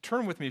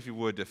turn with me, if you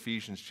would, to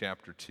Ephesians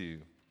chapter 2.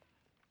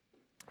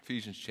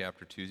 Ephesians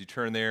chapter 2. As you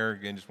turn there,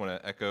 again, just want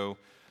to echo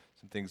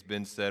some things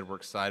Ben said. We're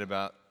excited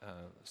about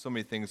so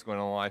many things going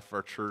on in life for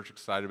our church,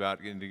 excited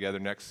about getting together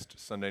next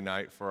Sunday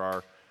night for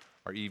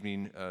our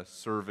evening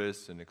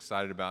service, and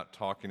excited about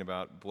talking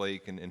about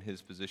Blake and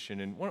his position.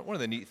 And one of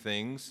the neat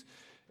things,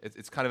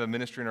 it's kind of a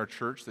ministry in our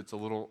church that's a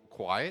little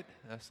quiet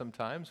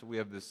sometimes. We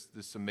have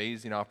this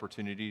amazing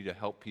opportunity to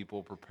help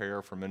people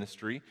prepare for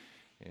ministry,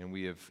 and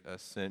we have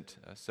sent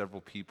several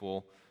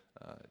people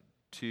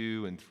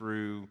to and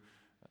through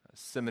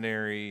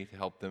seminary to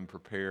help them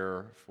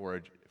prepare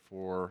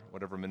for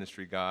whatever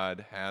ministry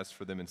God has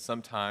for them. And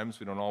sometimes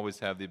we don't always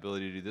have the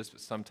ability to do this,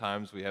 but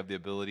sometimes we have the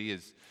ability,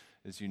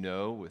 as you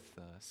know, with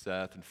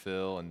Seth and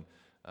Phil and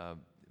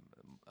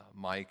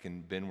Mike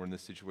and Ben were in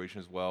this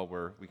situation as well,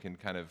 where we can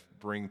kind of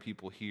bring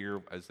people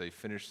here as they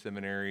finish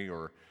seminary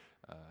or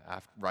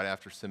right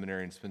after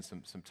seminary and spend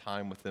some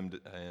time with them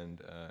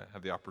and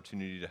have the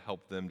opportunity to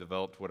help them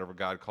develop to whatever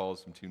God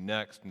calls them to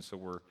next. And so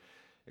we're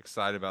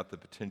excited about the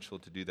potential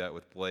to do that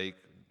with Blake.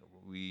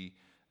 We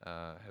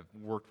have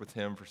worked with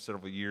him for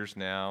several years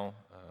now,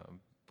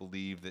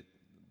 believe that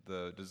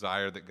the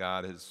desire that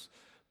God has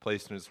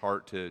placed in his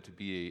heart to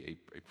be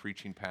a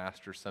preaching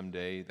pastor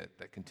someday,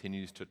 that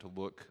continues to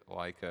look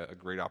like a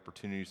great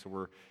opportunity. So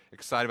we're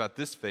excited about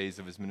this phase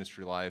of his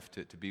ministry life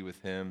to be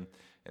with him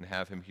and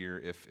have him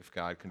here if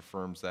God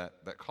confirms that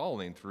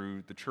calling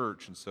through the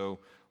church. And so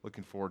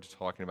looking forward to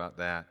talking about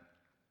that.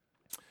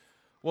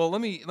 Well,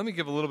 let me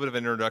give a little bit of an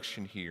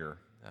introduction here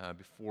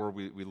before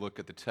we look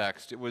at the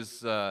text. It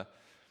was a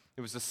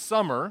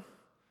summer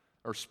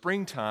or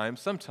springtime,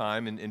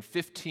 sometime in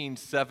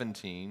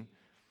 1517,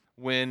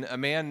 when a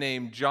man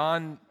named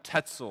John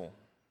Tetzel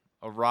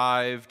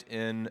arrived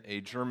in a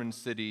German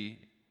city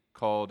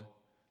called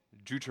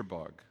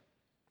Jüterbog.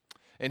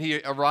 And he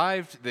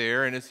arrived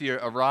there, and as he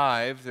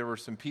arrived, there were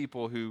some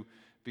people who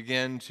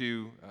began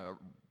to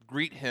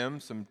greet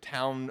him. Some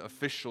town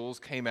officials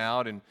came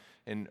out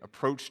and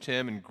approached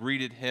him and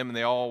greeted him, and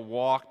they all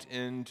walked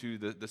into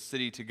the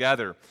city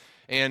together.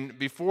 And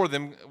before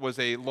them was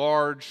a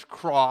large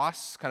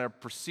cross, kind of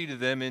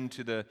preceded them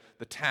into the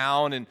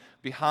town, and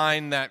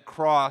behind that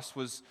cross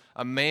was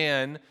a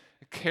man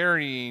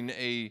carrying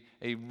a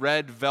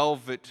red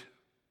velvet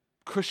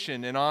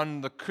cushion, and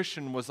on the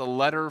cushion was a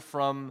letter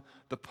from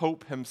the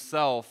Pope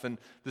himself. And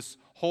this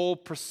whole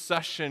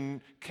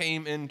procession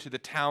came into the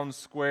town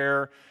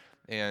square,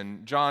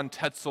 and John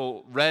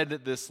Tetzel read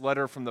this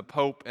letter from the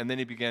Pope, and then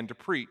he began to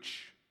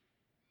preach.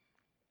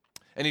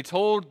 And he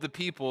told the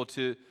people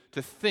to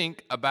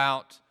think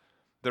about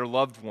their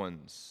loved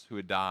ones who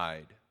had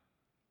died.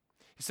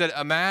 He said,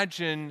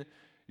 imagine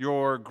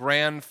your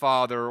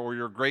grandfather or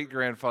your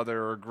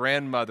great-grandfather or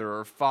grandmother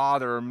or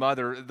father or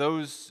mother,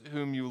 those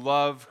whom you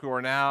love who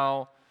are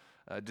now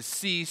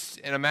deceased,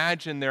 and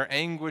imagine their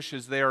anguish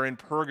as they are in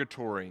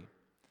purgatory,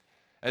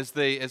 as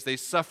they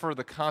suffer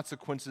the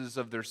consequences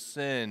of their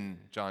sin,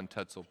 John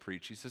Tetzel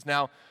preached. He says,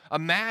 now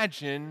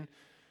imagine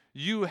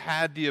you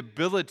had the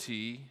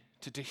ability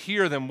to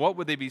hear them. What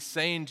would they be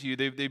saying to you?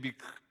 They'd be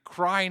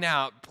crying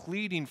out,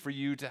 pleading for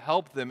you to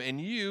help them,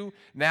 and you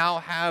now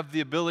have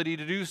the ability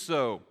to do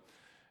so.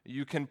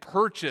 You can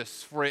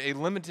purchase for a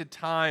limited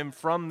time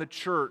from the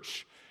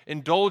church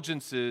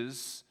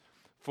indulgences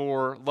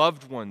for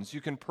loved ones.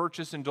 You can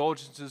purchase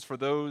indulgences for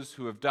those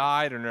who have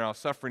died and are now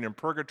suffering in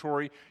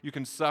purgatory. You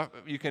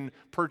can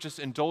purchase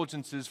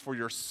indulgences for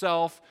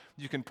yourself.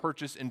 You can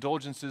purchase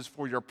indulgences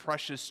for your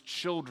precious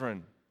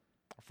children,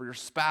 for your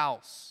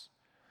spouse.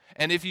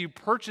 And if you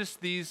purchase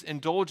these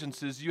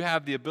indulgences, you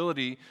have the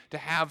ability to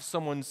have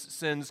someone's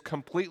sins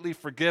completely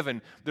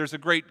forgiven. There's a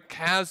great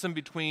chasm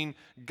between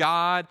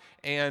God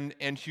and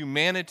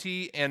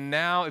humanity, and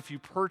now if you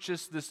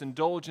purchase this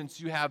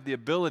indulgence, you have the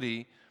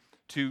ability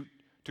to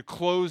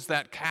close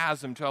that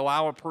chasm, to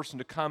allow a person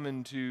to come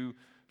into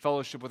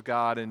fellowship with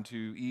God and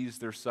to ease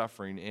their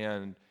suffering.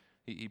 And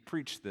he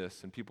preached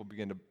this, and people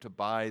began to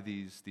buy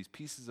these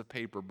pieces of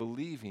paper,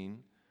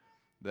 believing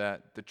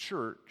that the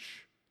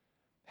church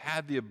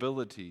had the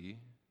ability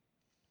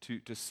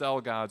to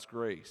sell God's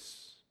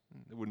grace.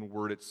 I wouldn't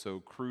word it so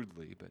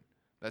crudely, but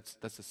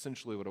that's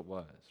essentially what it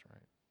was,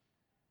 right?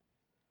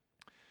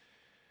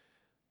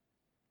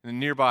 In the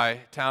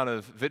nearby town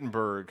of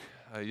Wittenberg,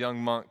 a young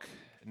monk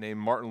named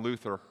Martin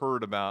Luther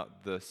heard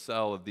about the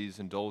sale of these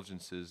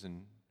indulgences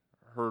and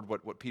heard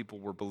what people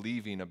were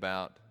believing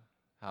about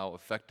how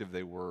effective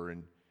they were,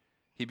 and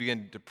he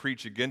began to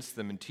preach against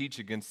them and teach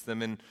against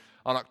them. And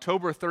on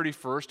October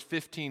 31st,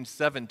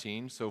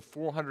 1517, so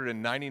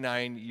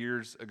 499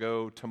 years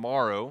ago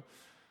tomorrow,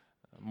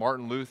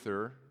 Martin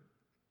Luther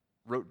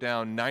wrote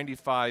down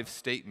 95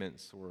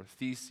 statements or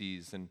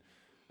theses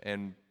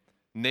and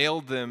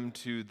nailed them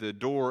to the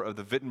door of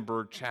the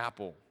Wittenberg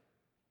Chapel.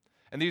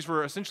 And these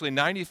were essentially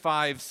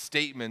 95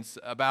 statements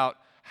about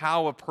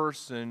how a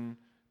person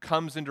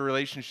comes into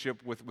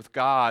relationship with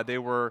God. They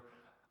were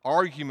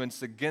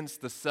arguments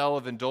against the sale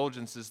of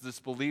indulgences, this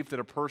belief that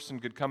a person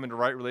could come into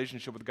right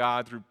relationship with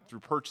God through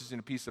purchasing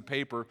a piece of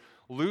paper,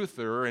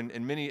 Luther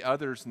and many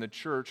others in the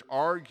church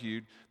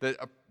argued that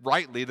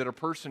rightly that a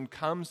person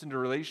comes into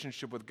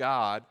relationship with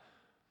God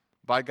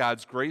by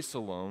God's grace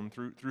alone,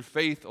 through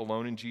faith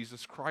alone in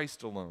Jesus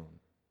Christ alone.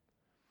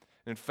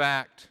 In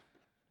fact,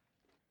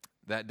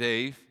 that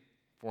day,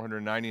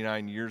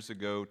 499 years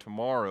ago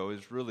tomorrow,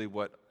 is really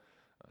what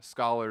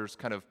scholars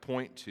kind of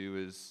point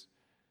to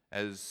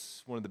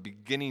as one of the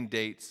beginning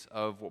dates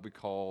of what we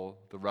call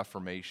the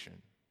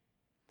Reformation.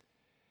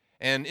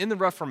 And in the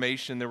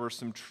Reformation, there were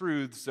some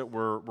truths that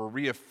were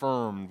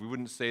reaffirmed. We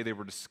wouldn't say they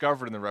were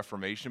discovered in the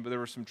Reformation, but there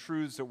were some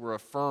truths that were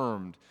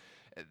affirmed.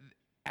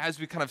 As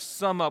we kind of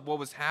sum up what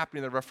was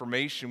happening in the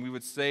Reformation, we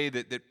would say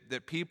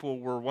that people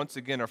were once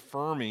again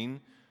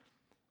affirming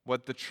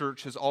what the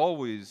church has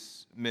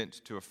always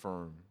meant to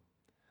affirm.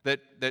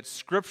 That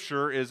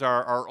Scripture is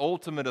our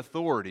ultimate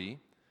authority.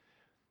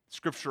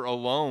 Scripture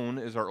alone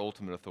is our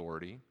ultimate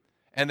authority.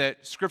 And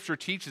that Scripture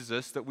teaches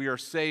us that we are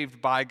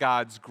saved by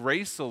God's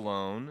grace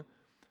alone,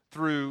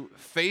 through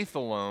faith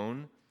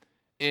alone,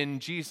 in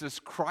Jesus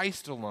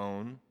Christ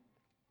alone,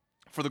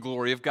 for the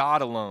glory of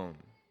God alone.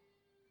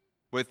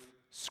 With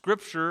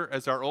Scripture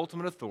as our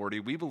ultimate authority,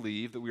 we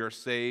believe that we are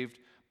saved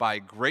by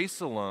grace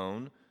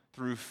alone,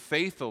 through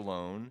faith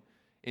alone,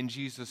 in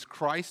Jesus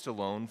Christ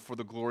alone, for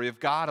the glory of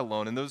God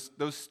alone. And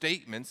those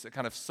statements that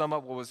kind of sum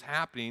up what was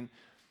happening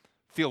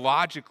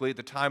theologically at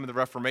the time of the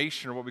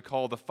Reformation are what we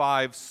call the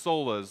five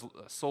solas,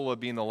 sola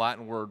being the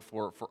Latin word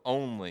for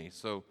only.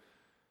 So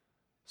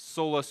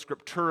sola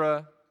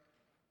scriptura,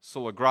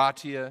 sola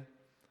gratia,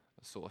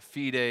 sola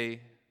fide,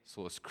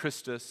 solus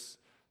Christus,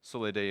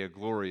 sola dea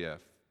gloria.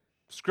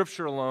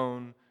 Scripture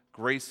alone,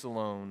 grace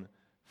alone,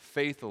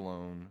 faith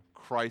alone,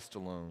 Christ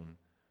alone,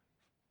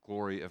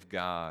 glory of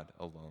God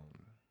alone.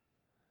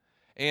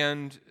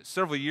 And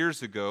several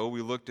years ago,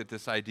 we looked at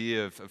this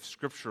idea of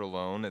Scripture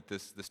alone at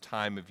this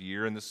time of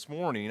year. And this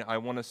morning, I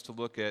want us to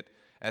look at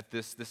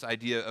this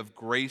idea of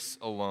grace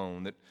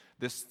alone, that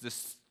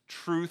this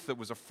truth that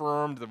was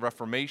affirmed, the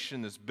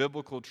Reformation, this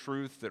biblical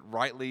truth that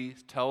rightly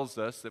tells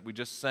us that we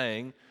just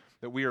sang,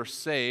 that we are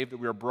saved, that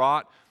we are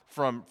brought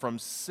from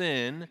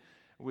sin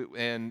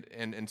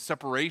and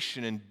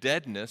separation and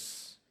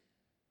deadness.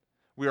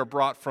 We are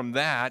brought from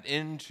that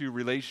into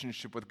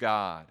relationship with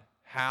God.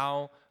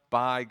 How?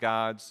 By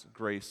God's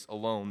grace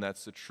alone.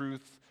 That's the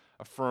truth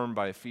affirmed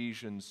by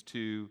Ephesians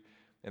 2,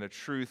 and a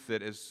truth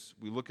that as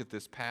we look at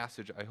this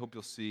passage, I hope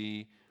you'll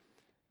see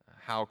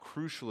how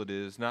crucial it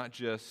is, not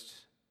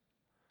just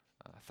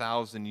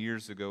 1,000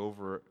 years ago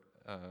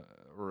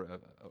or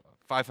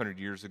 500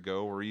 years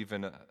ago, or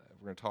even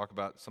we're going to talk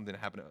about something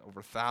that happened over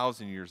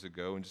 1,000 years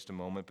ago in just a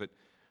moment, but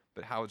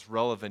how it's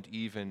relevant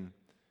even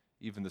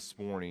this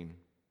morning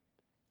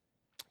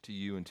to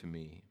you and to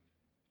me.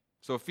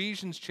 So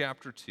Ephesians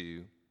chapter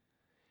 2,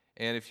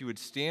 and if you would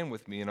stand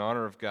with me in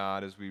honor of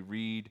God as we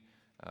read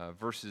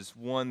verses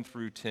 1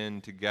 through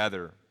 10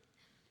 together.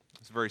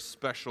 It's a very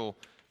special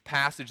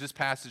passage. This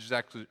passage is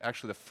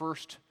actually the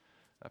first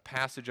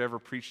passage I ever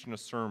preached in a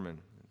sermon.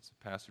 It's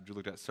a passage we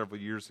looked at several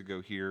years ago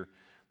here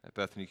at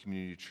Bethany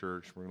Community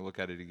Church. We're going to look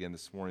at it again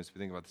this morning as we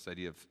think about this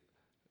idea of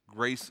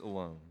grace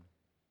alone.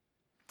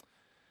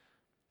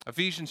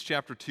 Ephesians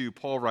chapter 2,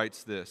 Paul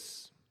writes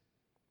this: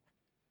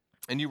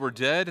 "And you were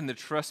dead in the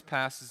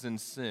trespasses and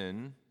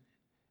sin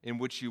in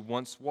which you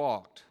once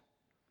walked,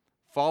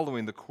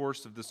 following the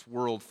course of this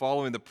world,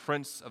 following the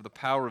prince of the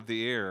power of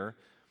the air,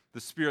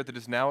 the spirit that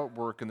is now at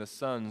work in the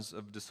sons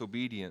of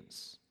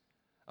disobedience,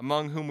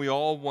 among whom we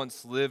all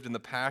once lived in the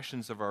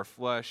passions of our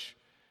flesh,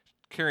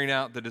 carrying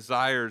out the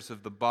desires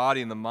of the body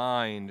and the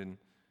mind, and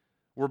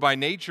were by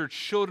nature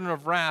children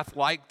of wrath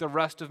like the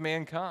rest of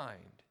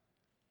mankind.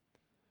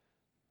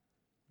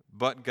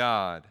 But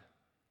God,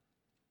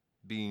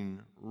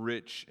 being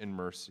rich in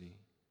mercy,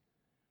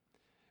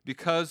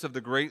 because of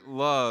the great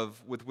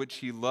love with which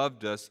He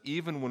loved us,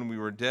 even when we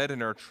were dead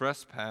in our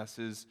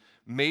trespasses,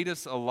 made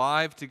us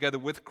alive together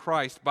with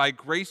Christ. By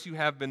grace you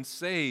have been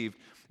saved,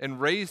 and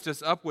raised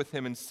us up with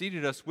Him, and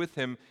seated us with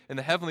Him in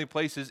the heavenly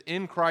places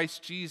in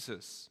Christ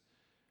Jesus,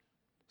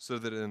 so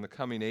that in the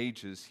coming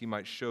ages He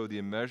might show the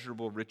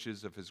immeasurable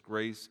riches of His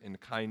grace and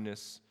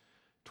kindness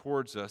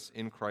towards us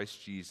in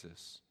Christ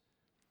Jesus.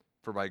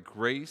 For by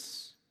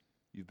grace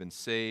you've been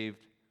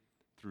saved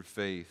through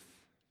faith.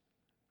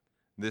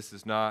 This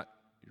is not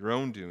your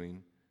own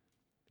doing.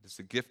 It is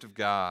the gift of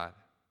God,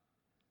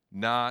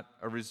 not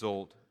a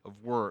result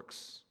of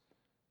works,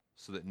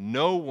 so that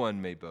no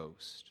one may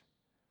boast.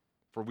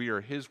 For we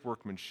are His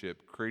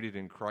workmanship, created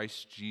in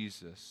Christ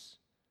Jesus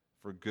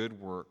for good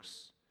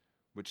works,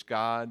 which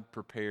God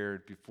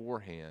prepared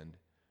beforehand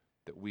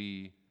that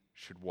we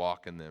should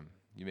walk in them."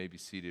 You may be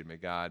seated. May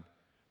God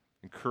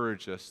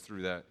encourage us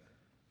through that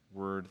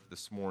word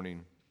this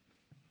morning.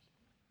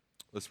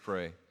 Let's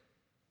pray.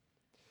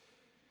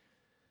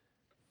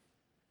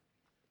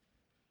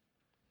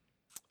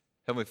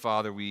 Heavenly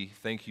Father, we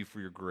thank You for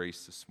Your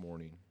grace this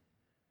morning.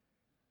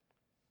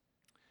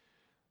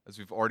 As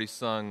we've already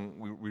sung,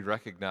 we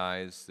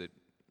recognize that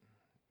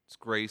it's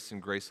grace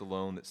and grace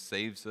alone that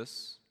saves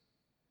us.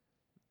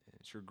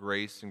 It's your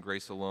grace and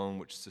grace alone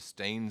which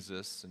sustains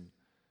us and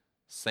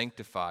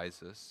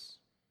sanctifies us,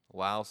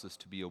 allows us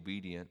to be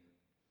obedient.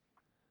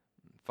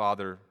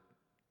 Father,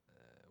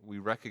 we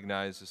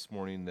recognize this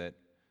morning that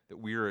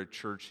we are a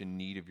church in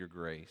need of your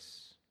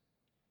grace.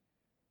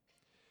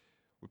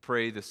 We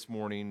pray this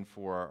morning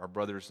for our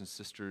brothers and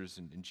sisters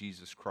in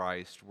Jesus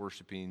Christ,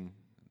 worshiping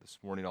this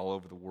morning all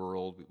over the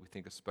world. We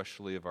think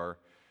especially of our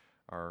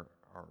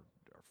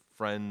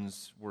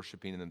friends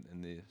worshiping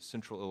in the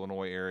central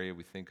Illinois area.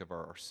 We think of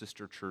our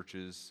sister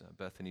churches,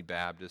 Bethany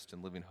Baptist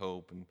and Living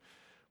Hope, and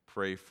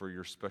pray for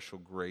your special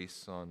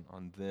grace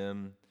on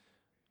them.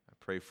 I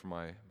pray for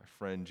my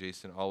friend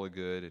Jason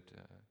Allagood at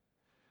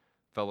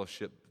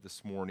fellowship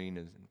this morning,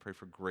 and pray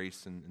for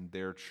grace in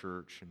their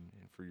church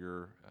and for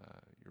your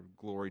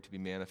glory to be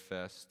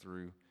manifest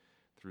through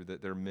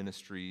their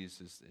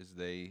ministries as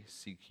they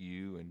seek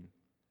you and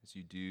as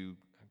you do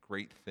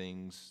great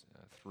things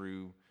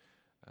through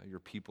your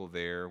people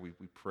there. We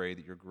pray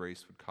that your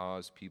grace would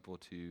cause people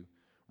to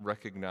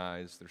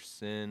recognize their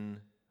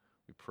sin.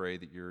 We pray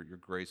that your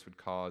grace would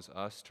cause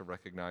us to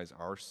recognize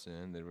our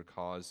sin, that it would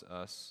cause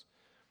us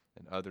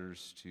and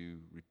others to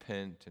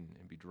repent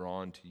and be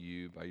drawn to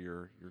you by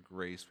your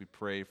grace. We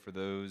pray for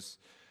those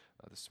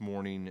this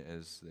morning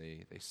as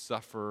they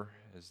suffer,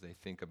 as they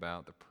think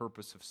about the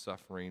purpose of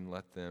suffering.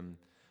 Let them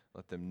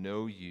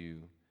know you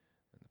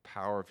and the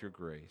power of your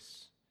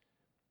grace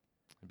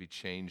and be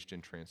changed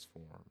and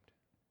transformed.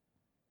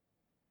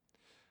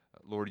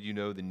 Lord, you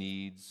know the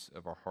needs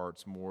of our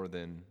hearts more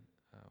than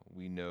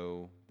we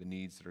know the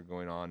needs that are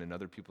going on in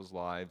other people's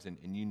lives,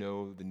 and you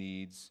know the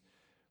needs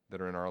that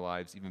are in our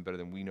lives even better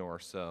than we know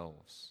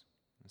ourselves.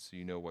 And so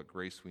you know what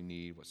grace we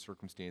need, what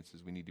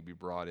circumstances we need to be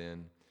brought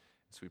in.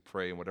 So we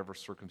pray in whatever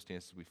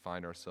circumstances we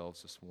find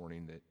ourselves this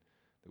morning that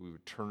we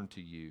would turn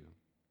to you,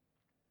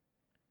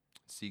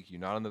 seek you,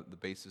 not on the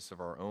basis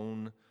of our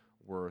own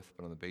worth,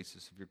 but on the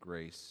basis of your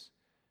grace,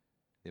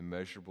 the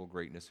immeasurable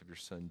greatness of your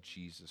Son,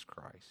 Jesus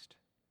Christ.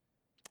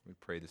 We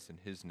pray this in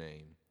his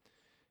name.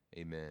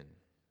 Amen.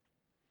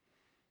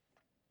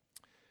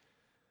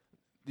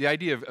 The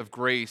idea of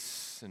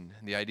grace and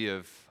the idea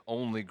of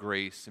only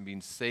grace and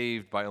being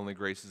saved by only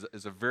grace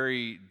is a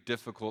very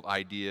difficult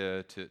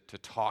idea to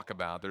talk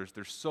about. There's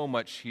so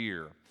much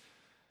here.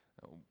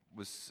 I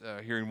was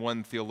hearing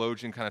one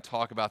theologian kind of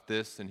talk about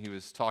this, and he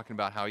was talking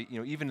about how,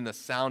 even in The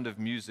Sound of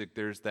Music,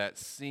 there's that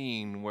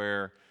scene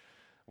where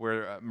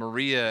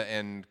Maria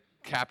and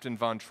Captain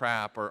Von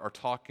Trapp are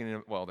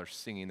talking, well, they're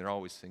singing, they're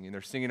always singing.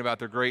 They're singing about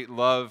their great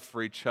love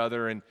for each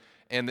other,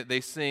 and that they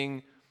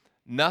sing,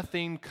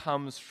 "Nothing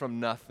comes from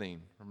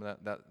nothing."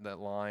 Remember that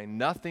line?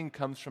 Nothing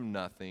comes from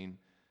nothing.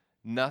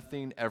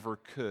 Nothing ever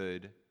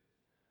could.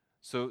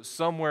 So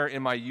somewhere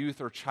in my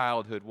youth or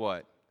childhood,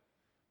 what?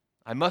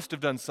 I must have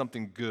done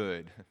something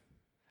good.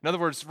 In other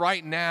words,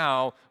 right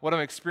now, what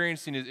I'm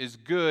experiencing is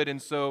good,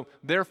 and so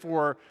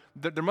therefore,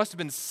 there must have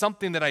been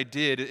something that I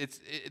did. It's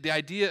the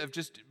idea of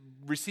just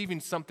receiving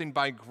something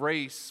by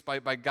grace,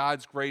 by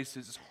God's grace,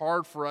 is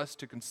hard for us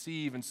to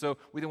conceive. And so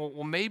we think,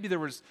 well, maybe there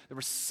was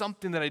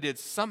something that I did.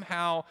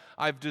 Somehow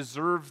I've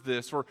deserved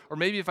this. Or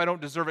maybe if I don't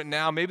deserve it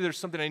now, maybe there's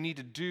something I need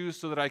to do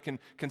so that I can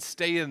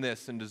stay in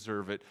this and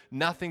deserve it.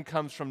 Nothing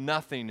comes from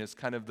nothing is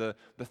kind of the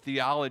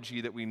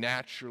theology that we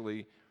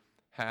naturally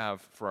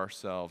have for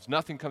ourselves.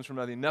 Nothing comes from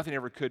nothing. Nothing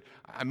ever could.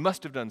 I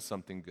must have done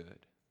something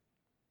good.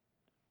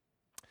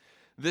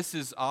 This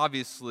is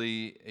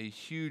obviously a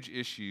huge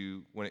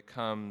issue when it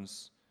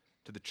comes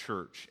to the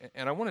church.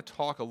 And I want to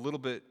talk a little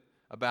bit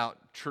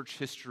about church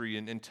history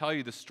and tell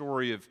you the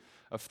story of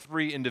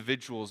three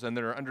individuals and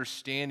their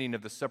understanding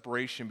of the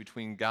separation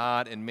between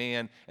God and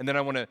man. And then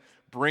I want to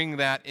bring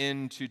that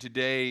into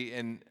today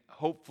and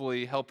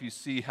hopefully help you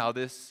see how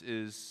this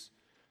is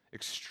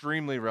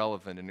extremely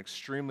relevant and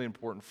extremely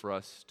important for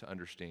us to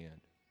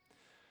understand.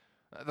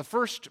 The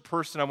first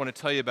person I want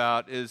to tell you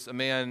about is a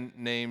man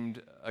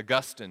named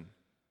Augustine.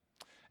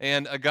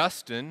 And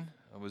Augustine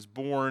was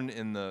born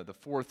in the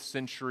 4th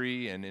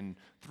century, and in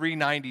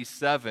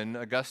 397,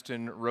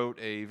 Augustine wrote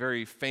a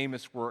very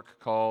famous work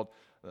called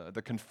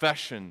the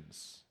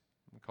Confessions.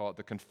 We call it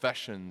the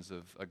Confessions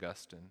of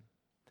Augustine.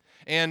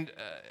 And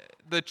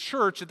the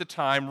church at the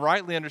time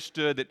rightly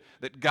understood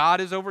that God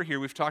is over here.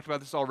 We've talked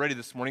about this already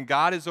this morning.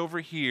 God is over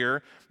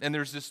here, and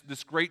there's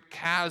this great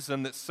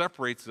chasm that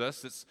separates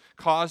us that's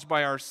caused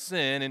by our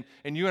sin,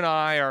 and you and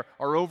I are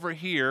over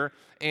here.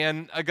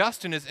 And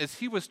Augustine, as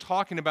he was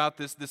talking about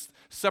this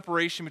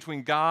separation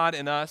between God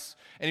and us,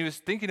 and he was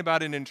thinking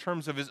about it in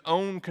terms of his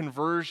own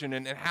conversion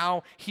and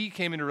how he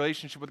came into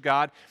relationship with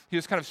God, he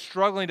was kind of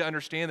struggling to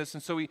understand this.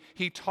 And so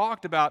he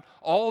talked about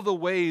all the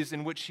ways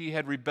in which he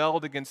had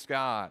rebelled against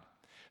God.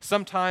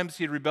 Sometimes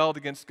he had rebelled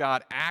against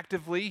God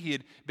actively. He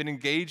had been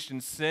engaged in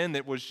sin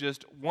that was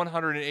just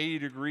 180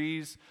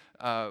 degrees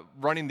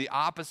running the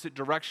opposite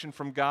direction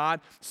from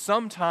God.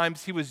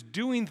 Sometimes he was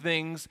doing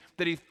things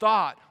that he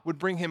thought would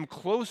bring him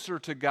closer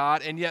to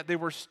God, and yet they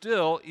were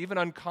still, even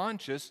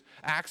unconscious,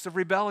 acts of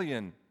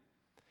rebellion.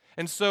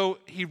 And so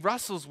he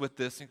wrestles with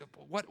this and goes,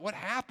 what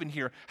happened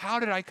here? How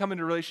did I come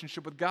into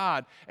relationship with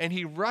God? And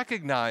he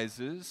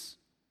recognizes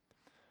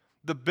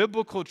the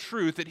biblical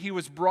truth that he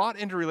was brought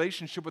into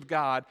relationship with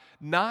God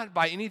not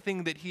by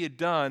anything that he had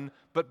done,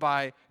 but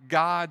by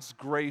God's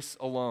grace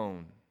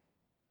alone.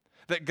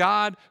 That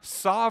God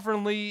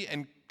sovereignly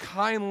and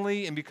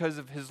kindly, and because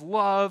of his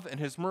love and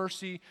his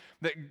mercy,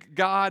 that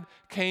God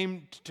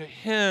came to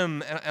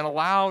him and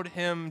allowed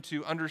him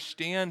to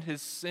understand his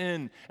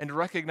sin and to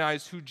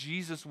recognize who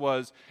Jesus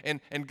was. And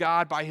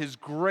God, by his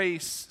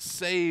grace,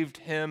 saved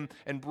him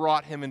and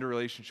brought him into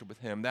relationship with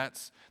him.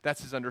 That's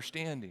his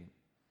understanding.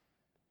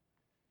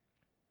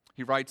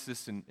 He writes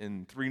this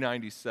in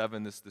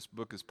 397. This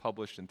book is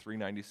published in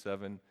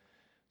 397,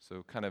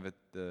 so kind of at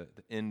the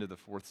end of the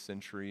 4th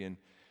century. And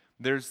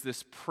there's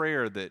this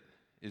prayer that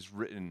is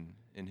written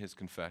in his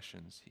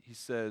confessions. He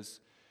says,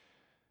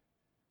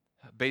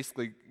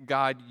 basically,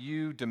 God,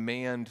 you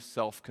demand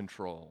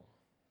self-control.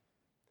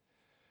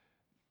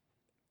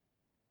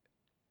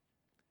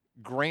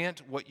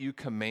 Grant what you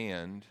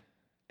command,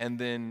 and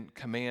then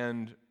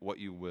command what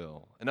you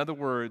will. In other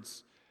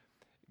words,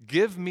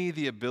 give me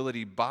the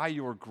ability by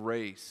your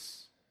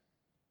grace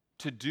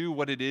to do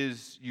what it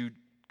is you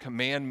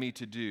command me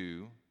to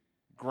do.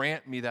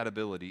 Grant me that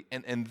ability,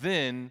 and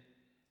then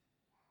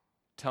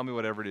tell me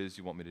whatever it is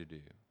you want me to do.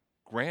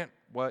 Grant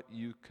what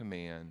you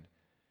command,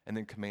 and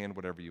then command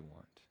whatever you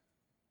want.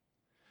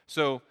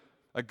 So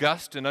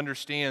Augustine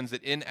understands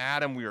that in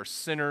Adam we are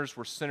sinners.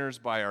 We're sinners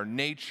by our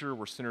nature.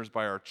 We're sinners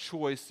by our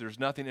choice. There's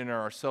nothing in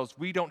ourselves.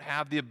 We don't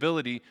have the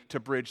ability to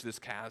bridge this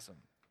chasm.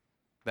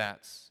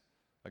 That's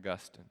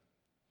Augustine.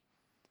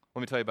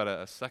 Let me tell you about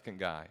a second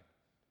guy.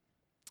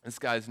 This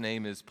guy's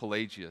name is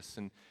Pelagius,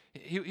 and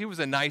he was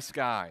a nice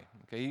guy.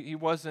 Okay, he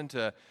wasn't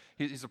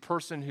he's a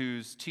person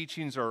whose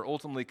teachings are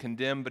ultimately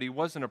condemned, but he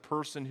wasn't a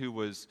person who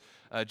was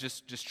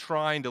just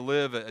trying to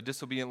live a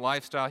disobedient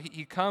lifestyle.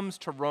 He comes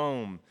to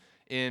Rome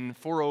in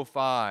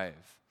 405,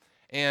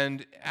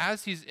 and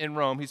as he's in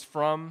Rome, he's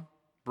from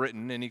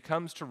Britain, and he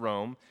comes to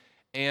Rome,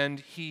 and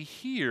he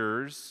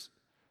hears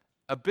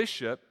a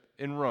bishop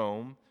in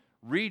Rome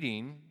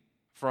reading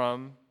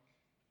from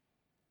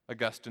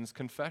Augustine's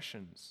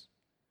Confessions.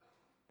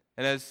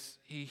 And as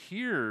he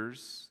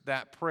hears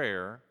that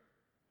prayer,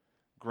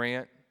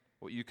 grant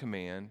what you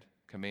command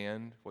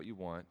what you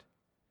want,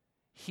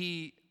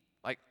 he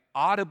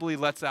audibly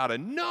lets out a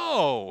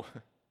no.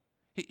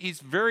 He's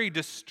very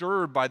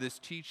disturbed by this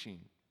teaching.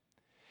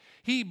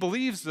 He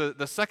believes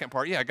the second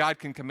part, yeah, God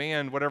can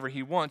command whatever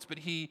he wants, but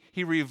he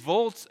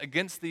revolts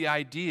against the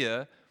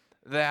idea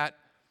that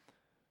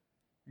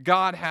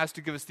God has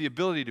to give us the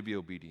ability to be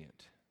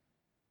obedient.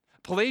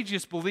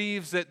 Pelagius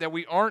believes that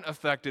we aren't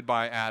affected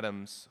by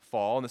Adam's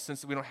fall in the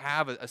sense that we don't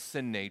have a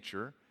sin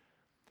nature.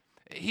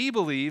 He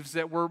believes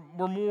that we're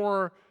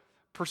more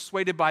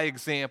persuaded by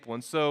example.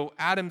 And so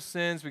Adam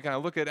sins, we kind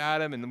of look at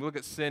Adam and then we look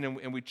at sin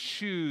and we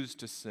choose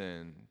to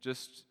sin.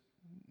 Just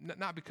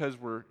not because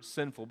we're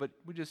sinful, but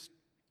we just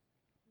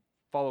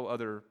follow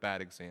other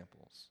bad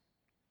examples.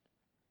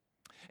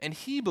 And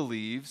he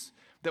believes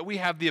that we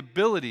have the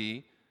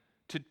ability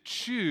to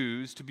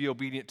choose to be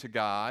obedient to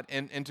God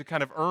and to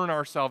kind of earn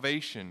our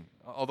salvation,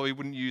 although he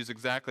wouldn't use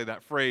exactly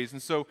that phrase.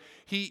 And so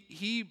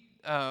he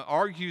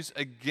argues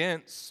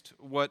against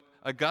what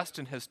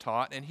Augustine has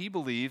taught, and he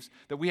believes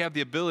that we have the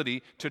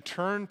ability to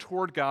turn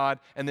toward God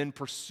and then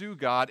pursue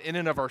God in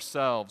and of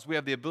ourselves. We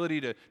have the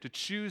ability to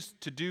choose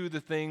to do the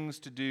things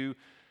to do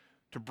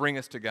to bring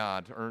us to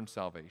God, to earn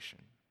salvation.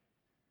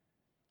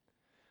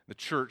 The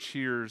church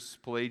hears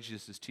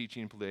Pelagius'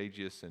 teaching.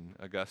 Pelagius and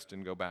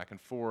Augustine go back and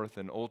forth,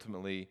 and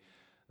ultimately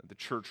the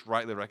church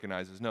rightly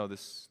recognizes, no,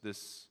 this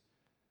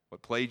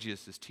what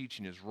Pelagius is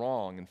teaching is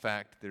wrong. In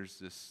fact, there's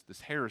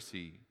this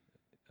heresy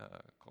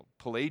called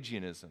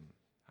Pelagianism.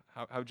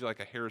 How would you like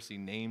a heresy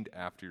named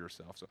after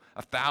yourself? So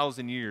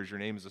 1,000 years your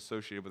name is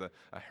associated with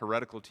a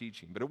heretical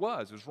teaching. But it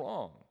was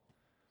wrong.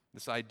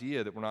 This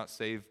idea that we're not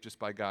saved just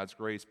by God's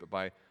grace, but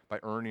by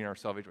earning our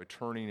salvation, by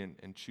turning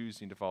and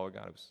choosing to follow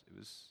God, it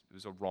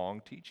was a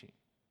wrong teaching.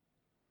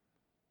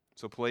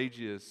 So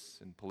Pelagius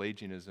and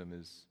Pelagianism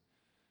is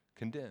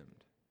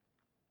condemned.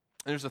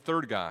 And there's a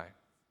third guy.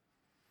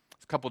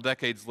 It's a couple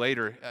decades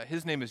later.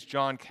 His name is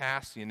John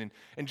Cassian.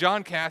 And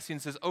John Cassian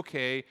says,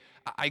 okay,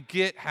 I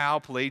get how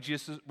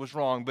Pelagius was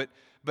wrong, but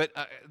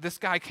this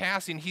guy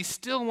Cassian, he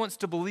still wants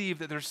to believe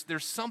that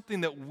there's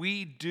something that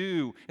we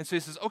do. And so he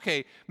says,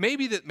 okay,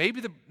 maybe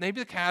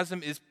the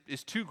chasm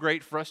is too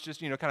great for us just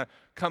kind of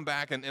come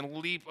back and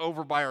leap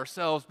over by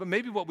ourselves. But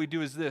maybe what we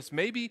do is this.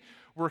 Maybe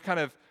we're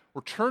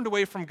turned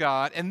away from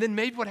God, and then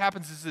maybe what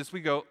happens is this.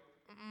 We go,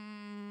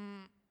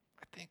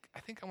 I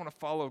think I want to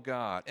follow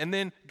God. And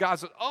then God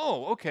says,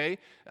 oh, okay,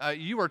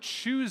 you are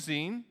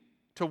choosing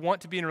to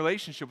want to be in a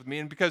relationship with me,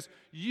 and because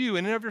you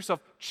in and of yourself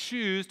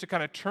choose to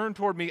kind of turn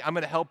toward me, I'm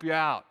going to help you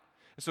out.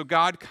 And so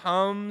God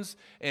comes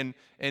and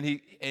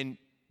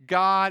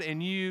God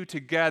and you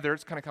together,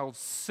 it's kind of called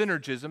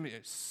synergism,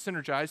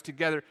 synergize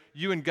together,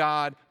 you and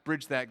God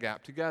bridge that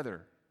gap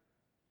together.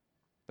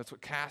 That's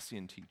what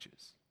Cassian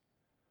teaches.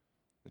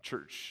 The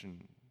church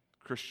and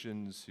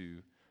Christians who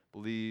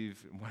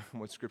believe in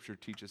what Scripture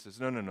teaches says,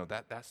 no,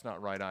 that's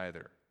not right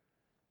either.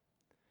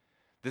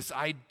 This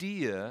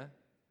idea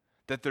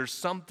that there's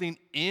something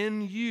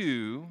in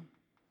you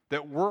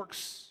that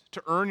works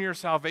to earn your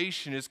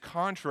salvation is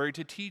contrary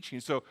to teaching.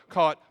 So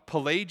call it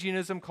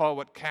Pelagianism, call it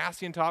what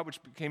Cassian taught,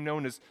 which became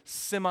known as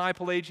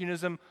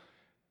semi-Pelagianism.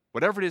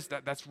 Whatever it is,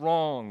 that's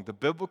wrong. The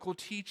biblical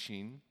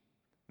teaching,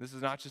 this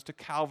is not just a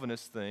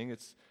Calvinist thing,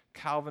 it's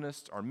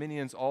Calvinists,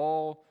 Arminians,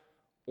 all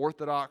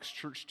Orthodox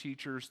church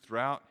teachers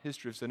throughout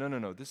history have said,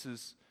 no, this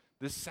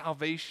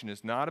salvation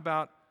is not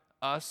about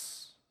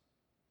us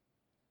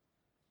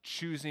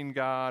choosing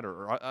God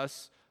or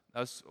us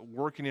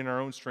working in our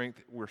own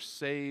strength. We're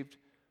saved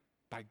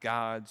by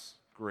God's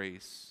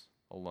grace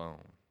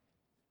alone.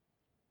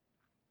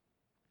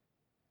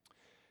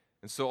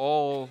 And so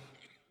all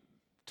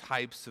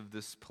types of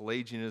this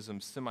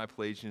Pelagianism,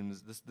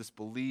 semi-Pelagianism, this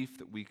belief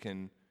that we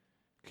can,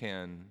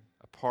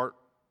 apart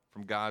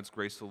from God's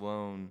grace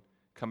alone,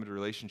 come into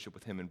relationship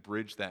with Him and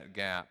bridge that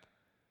gap,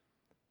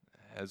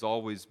 has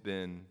always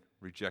been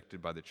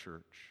rejected by the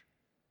church.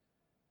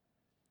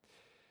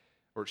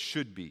 Or it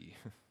should be.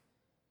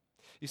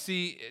 You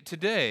see,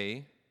 today,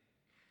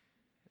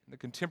 in the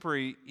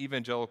contemporary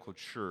evangelical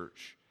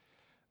church,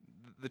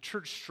 the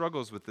church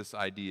struggles with this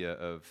idea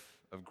of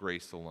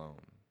grace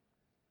alone.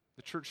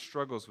 The church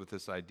struggles with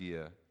this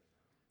idea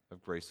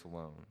of grace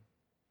alone.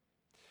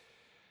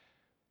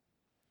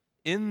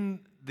 In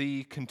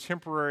the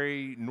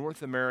contemporary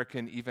North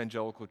American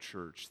evangelical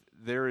church,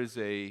 there is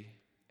a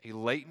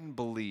latent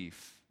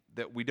belief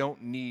that we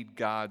don't need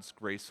God's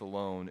grace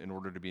alone in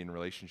order to be in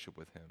relationship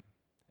with Him.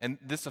 And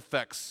this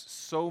affects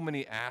so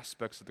many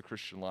aspects of the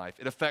Christian life.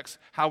 It affects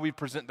how we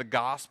present the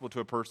gospel to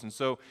a person.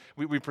 So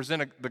we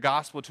present the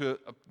gospel to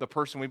the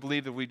person. We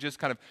believe that we just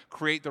kind of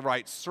create the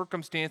right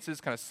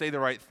circumstances, kind of say the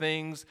right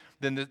things,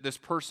 then this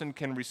person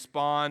can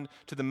respond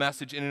to the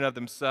message in and of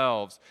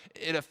themselves.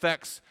 It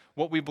affects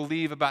what we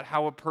believe about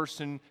how a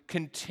person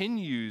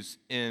continues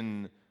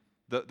in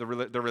the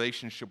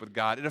relationship with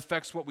God. It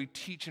affects what we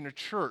teach in a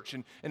church.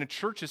 And in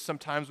churches,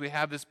 sometimes we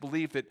have this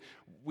belief that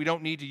we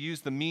don't need to use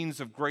the means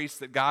of grace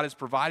that God has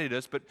provided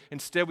us, but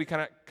instead we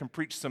kind of can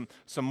preach some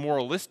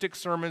moralistic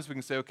sermons. We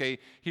can say, okay,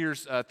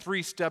 here's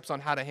 3 steps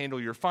on how to handle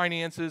your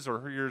finances,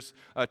 or here's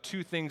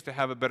 2 things to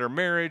have a better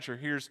marriage, or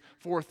here's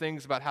 4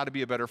 things about how to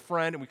be a better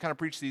friend. And we kind of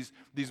preach these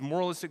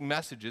moralistic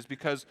messages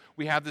because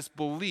we have this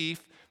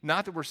belief,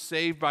 not that we're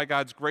saved by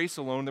God's grace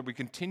alone, that we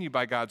continue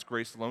by God's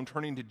grace alone,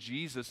 turning to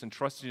Jesus and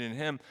trusting in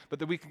Him, but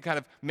that we can kind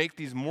of make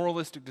these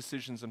moralistic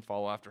decisions and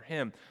follow after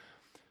Him.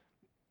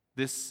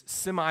 This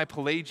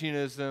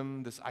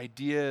semi-Pelagianism, this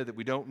idea that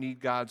we don't need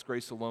God's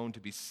grace alone to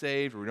be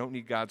saved, or we don't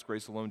need God's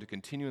grace alone to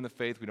continue in the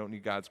faith, we don't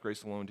need God's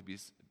grace alone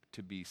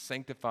to be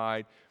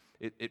sanctified,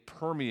 it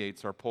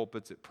permeates our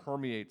pulpits, it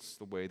permeates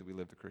the way that we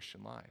live the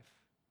Christian life.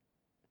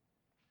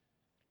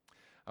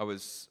 I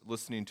was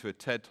listening to a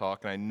TED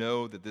Talk, and I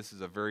know that this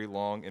is a very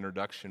long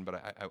introduction, but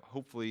I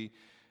hopefully,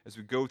 as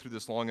we go through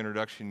this long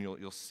introduction,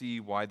 you'll see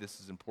why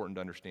this is important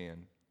to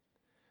understand.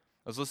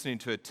 I was listening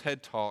to a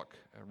TED Talk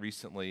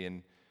recently,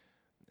 and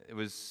it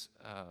was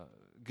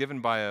given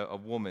by a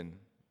woman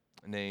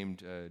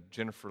named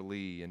Jennifer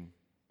Lee, and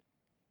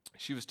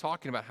she was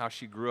talking about how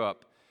she grew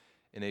up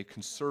in a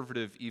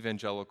conservative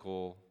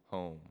evangelical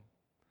home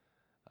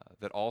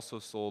that also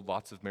sold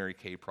lots of Mary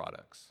Kay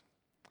products.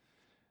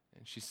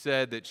 And she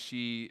said that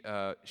she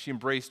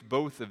embraced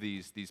both of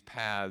these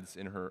paths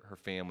in her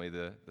family,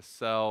 the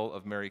sale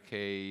of Mary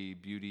Kay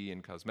beauty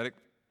and cosmetic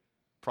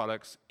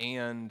products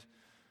and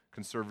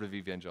conservative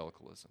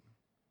evangelicalism.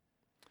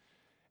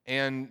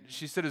 And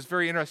she said it was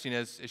very interesting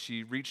as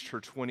she reached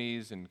her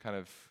 20s and kind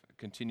of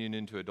continued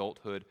into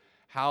adulthood,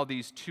 how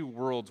these 2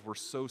 worlds were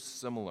so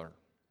similar.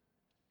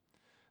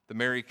 The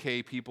Mary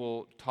Kay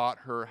people taught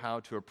her how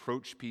to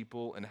approach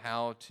people and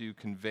how to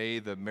convey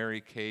the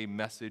Mary Kay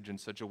message in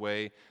such a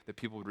way that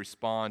people would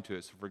respond to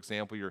it. So, for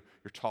example, you're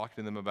talking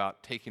to them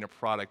about taking a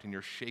product and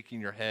you're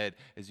shaking your head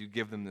as you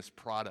give them this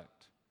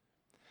product.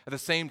 At the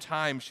same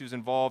time, she was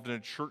involved in a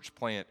church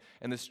plant,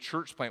 and this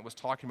church plant was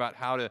talking about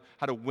how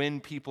to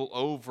win people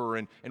over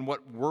and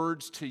what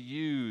words to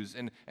use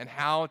and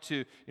how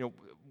to,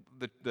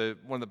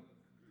 one of the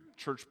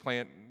church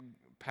plant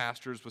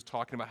pastors was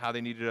talking about how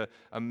they needed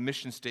a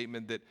mission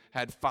statement that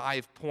had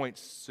 5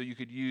 points so you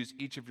could use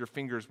each of your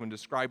fingers when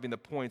describing the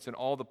points, and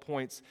all the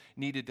points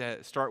needed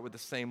to start with the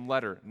same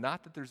letter.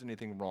 Not that there's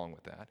anything wrong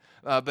with that,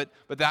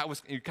 but that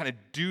was, you kind of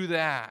do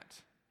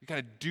that. You kind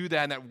of do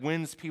that, and that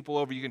wins people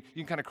over. You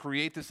can kind of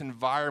create this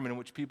environment in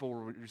which people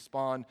will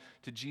respond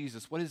to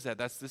Jesus. What is that?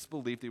 That's this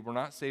belief that we're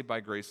not saved by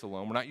grace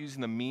alone. We're not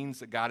using the means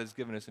that God has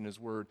given us in His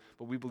Word,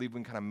 but we believe we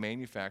can kind of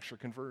manufacture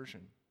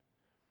conversion.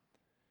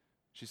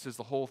 She says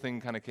the whole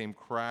thing kind of came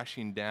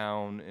crashing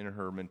down in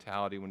her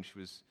mentality when she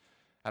was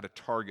at a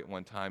Target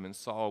one time and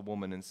saw a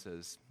woman and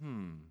says,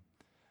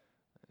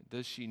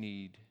 does she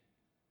need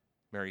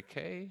Mary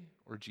Kay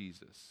or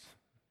Jesus?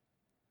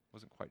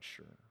 Wasn't quite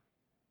sure.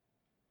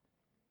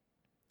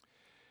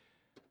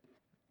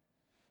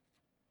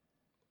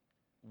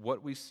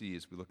 what we see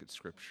as we look at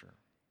Scripture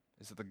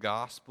is that the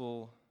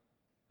gospel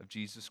of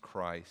Jesus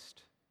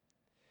Christ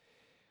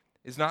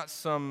is not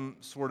some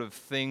sort of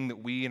thing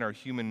that we in our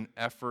human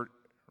effort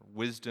or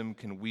wisdom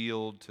can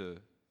wield to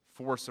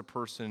force a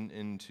person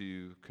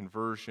into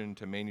conversion,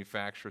 to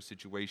manufacture a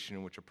situation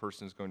in which a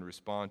person is going to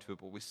respond to it.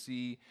 But we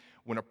see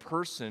when a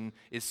person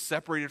is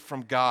separated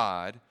from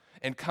God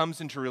and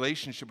comes into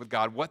relationship with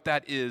God, what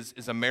that is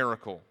a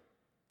miracle.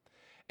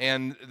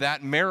 And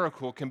that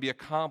miracle can be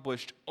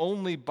accomplished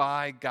only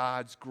by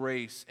God's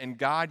grace. And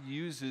God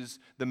uses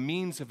the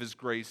means of His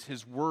grace,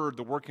 His Word,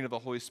 the working of the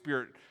Holy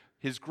Spirit,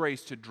 His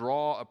grace to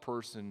draw a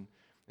person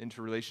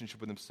into relationship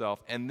with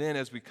Himself. And then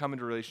as we come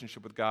into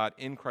relationship with God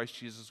in Christ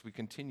Jesus, we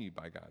continue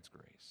by God's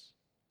grace.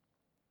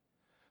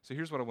 So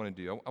here's what I want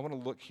to do. I want to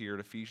look here at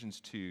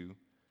Ephesians 2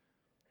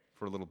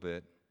 for a little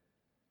bit.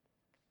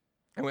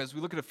 And as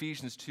we look at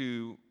Ephesians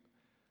 2,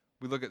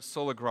 we look at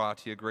sola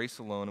gratia, grace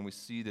alone, and we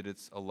see that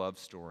it's a love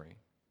story.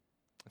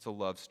 It's a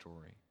love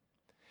story.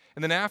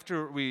 And then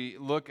after we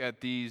look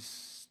at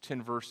these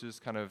 10 verses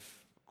kind of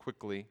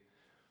quickly,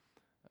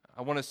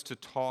 I want us to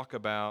talk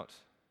about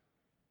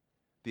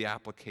the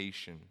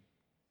application.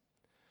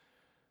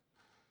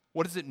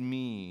 What does it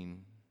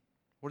mean?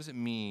 What does it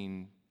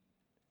mean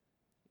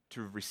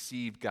to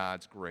receive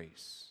God's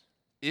grace?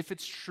 If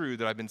it's true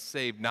that I've been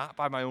saved not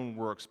by my own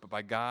works, but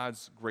by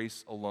God's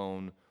grace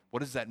alone, what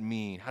does that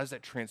mean? How does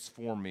that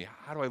transform me?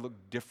 How do I look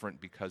different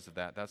because of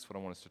that? That's what I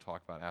want us to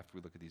talk about after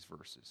we look at these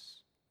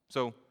verses.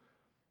 So,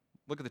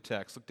 look at the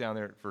text. Look down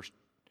there at verse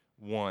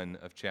 1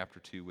 of chapter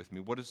 2 with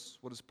me. What does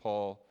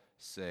Paul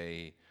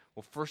say?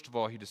 Well, first of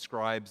all, he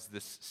describes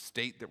this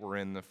state that we're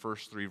in the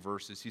first 3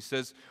 verses. He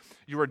says,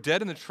 "You are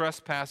dead in the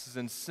trespasses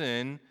and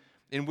sin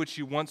in which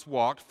you once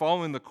walked,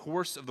 following the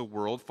course of the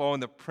world, following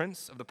the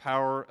prince of the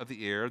power of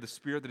the air, the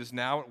spirit that is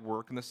now at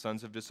work in the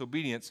sons of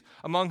disobedience,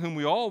 among whom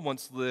we all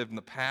once lived in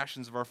the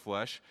passions of our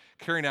flesh,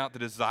 carrying out the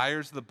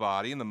desires of the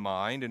body and the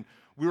mind, and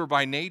we were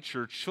by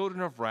nature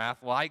children of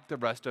wrath like the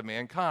rest of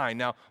mankind."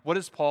 Now, what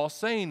is Paul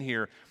saying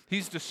here?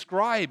 He's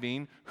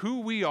describing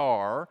who we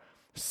are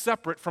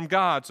separate from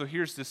God. So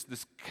here's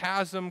this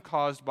chasm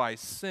caused by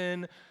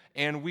sin,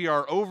 and we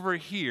are over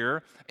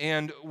here,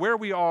 and where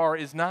we are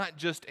is not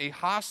just a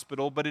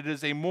hospital, but it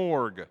is a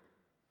morgue.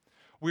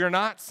 We are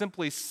not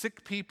simply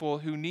sick people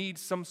who need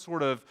some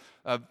sort of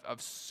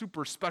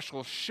super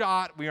special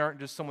shot. We aren't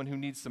just someone who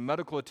needs some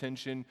medical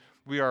attention.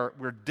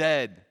 We're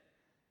dead.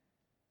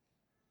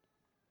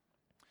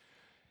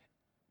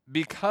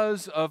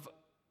 Because of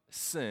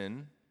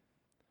sin,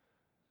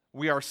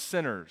 we are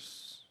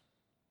sinners.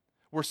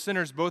 We're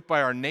sinners both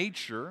by our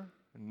nature.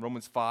 And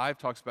Romans 5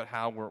 talks about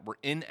how we're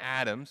in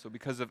Adam. So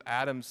because of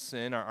Adam's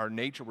sin, our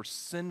nature, we're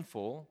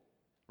sinful.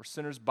 We're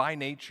sinners by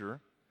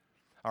nature.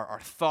 Our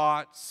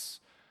thoughts,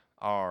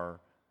 our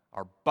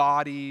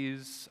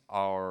bodies,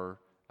 our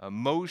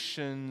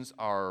emotions,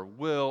 our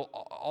will,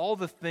 all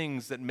the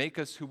things that make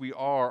us who we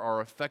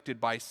are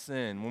affected by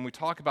sin. When we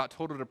talk about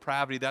total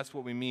depravity, that's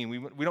what we mean.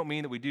 We don't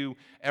mean that we do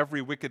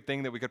every wicked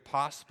thing that we could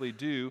possibly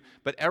do,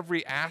 but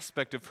every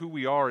aspect of who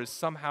we are is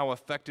somehow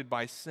affected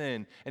by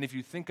sin. And if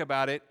you think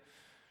about it,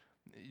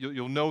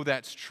 you'll know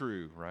that's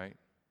true, right?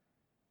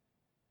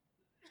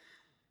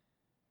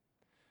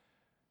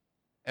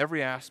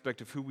 Every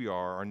aspect of who we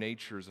are, our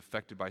nature, is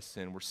affected by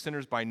sin. We're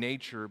sinners by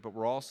nature, but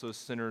we're also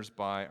sinners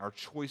by our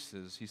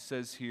choices. He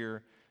says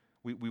here,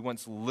 we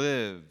once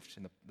lived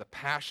in the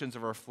passions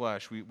of our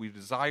flesh. We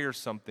desire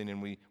something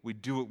and we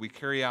do it. We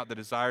carry out the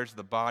desires of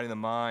the body and the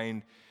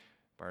mind.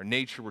 By our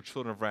nature, we're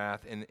children of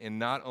wrath. And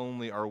not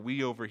only are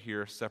we over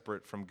here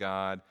separate from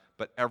God,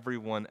 but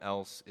everyone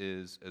else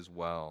is as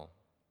well.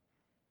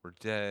 We're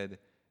dead,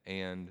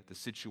 and the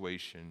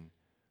situation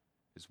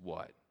is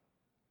what?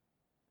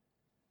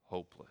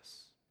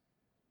 Hopeless.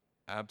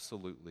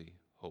 Absolutely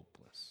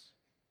hopeless.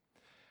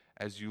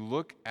 As you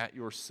look at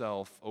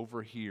yourself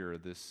over here,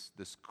 this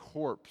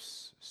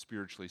corpse,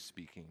 spiritually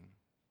speaking,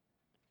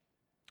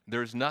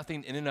 there's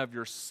nothing in and of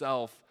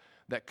yourself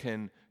that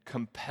can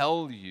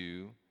compel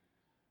you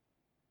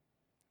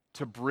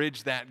to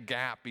bridge that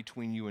gap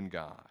between you and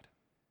God.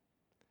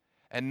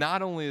 And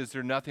not only is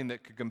there nothing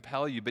that could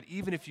compel you, but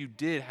even if you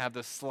did have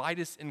the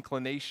slightest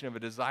inclination of a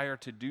desire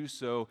to do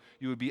so,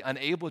 you would be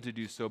unable to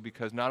do so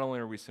because not only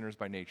are we sinners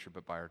by nature,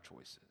 but by our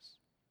choices.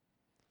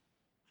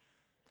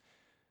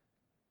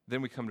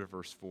 Then we come to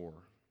verse 4.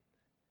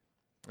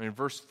 And in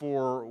verse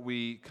 4,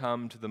 we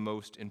come to the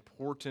most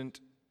important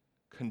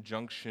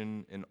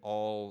conjunction in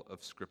all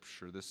of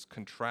Scripture, this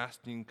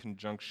contrasting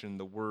conjunction,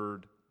 the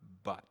word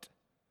but.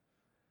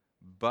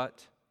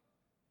 But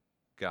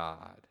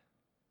God.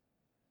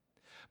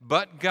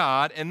 But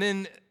God, and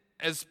then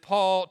as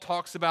Paul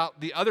talks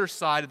about the other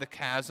side of the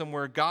chasm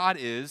where God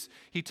is,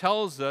 he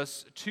tells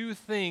us 2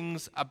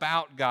 things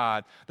about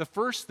God. The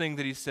first thing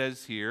that he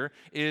says here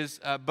is,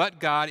 but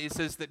God, he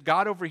says that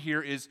God over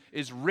here is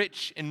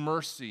rich in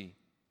mercy.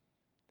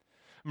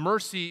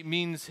 Mercy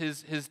means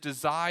his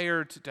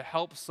desire to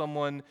help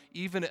someone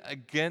even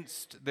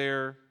against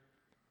their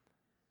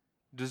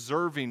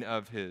deserving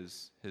of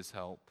his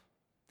help.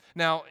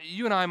 Now,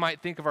 you and I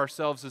might think of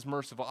ourselves as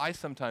merciful. I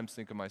sometimes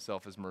think of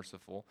myself as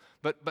merciful,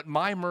 but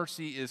my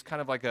mercy is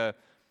kind of like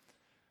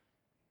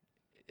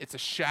it's a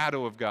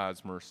shadow of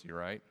God's mercy,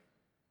 right?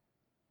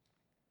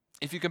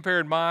 If you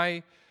compared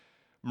my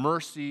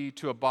mercy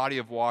to a body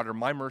of water,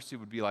 my mercy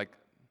would be like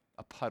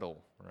a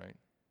puddle, right?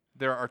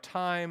 There are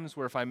times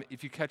where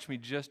if you catch me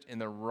just in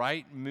the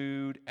right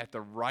mood at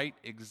the right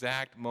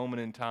exact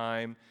moment in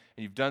time,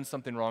 and you've done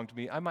something wrong to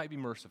me, I might be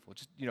merciful.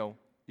 Just,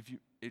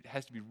 it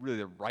has to be really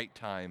the right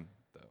time,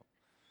 though.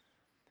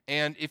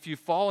 And if you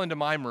fall into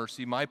my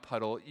mercy, my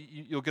puddle,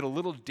 you'll get a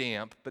little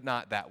damp, but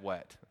not that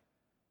wet.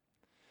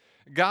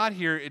 God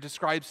here, it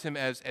describes him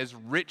as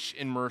rich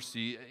in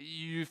mercy.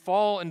 You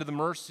fall into the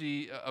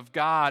mercy of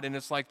God, and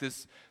it's like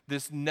this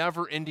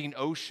never-ending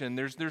ocean.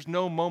 There's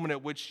no moment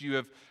at which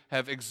you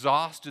have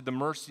exhausted the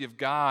mercy of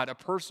God. A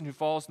person who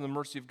falls in the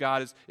mercy of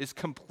God is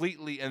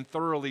completely and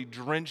thoroughly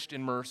drenched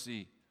in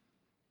mercy.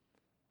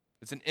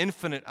 It's an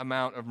infinite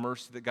amount of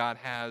mercy that God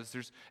has.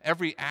 There's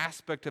every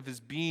aspect of his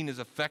being is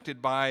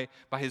affected by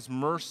his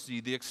mercy.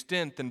 The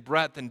extent and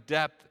breadth and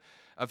depth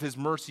of his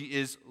mercy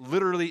is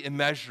literally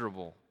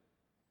immeasurable.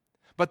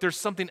 But there's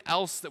something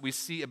else that we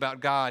see about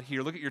God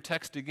here. Look at your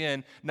text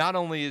again. Not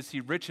only is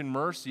he rich in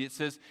mercy, it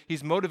says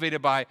he's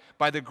motivated by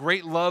the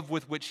great love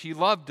with which he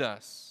loved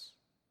us.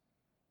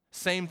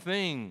 Same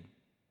thing.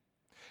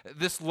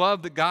 This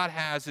love that God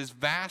has is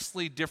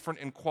vastly different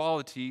in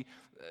quality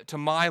to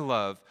my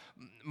love.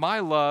 My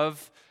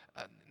love,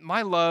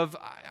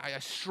 I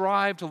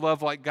strive to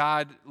love like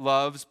God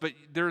loves, but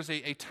there's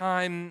a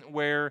time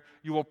where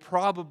you will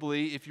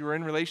probably, if you're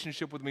in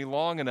relationship with me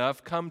long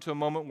enough, come to a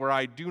moment where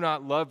I do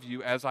not love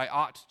you as I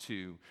ought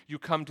to. You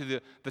come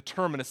to the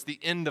terminus, the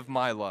end of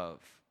my love,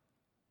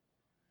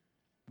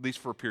 at least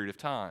for a period of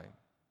time.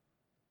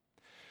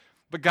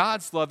 But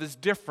God's love is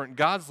different.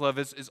 God's love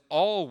is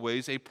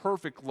always a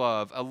perfect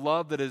love, a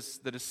love that is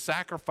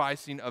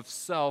sacrificing of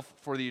self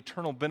for the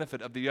eternal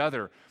benefit of the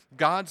other.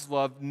 God's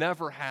love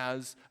never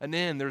has an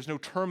end. There's no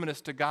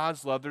terminus to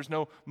God's love. There's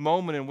no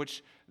moment in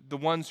which the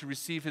ones who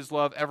receive his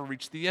love ever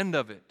reach the end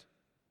of it.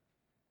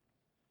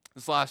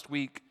 This last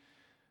week,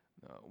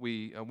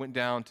 we went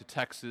down to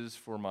Texas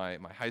for my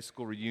high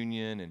school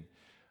reunion, and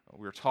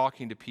we were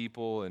talking to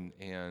people,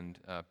 and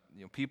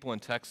people in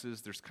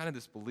Texas, there's kind of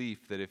this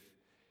belief that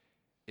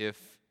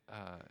if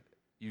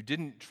you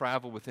didn't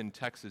travel within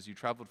Texas, you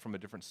traveled from a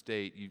different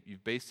state, you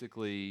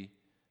basically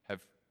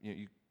have,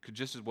 you could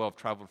just as well have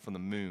traveled from the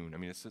moon. I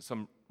mean, it's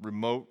some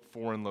remote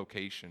foreign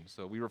location.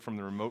 So we were from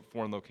the remote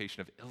foreign location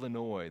of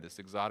Illinois, this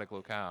exotic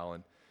locale.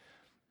 And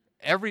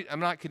I'm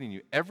not kidding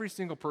you, every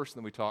single person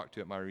that we talked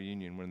to at my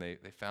reunion, when they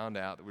found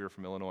out that we were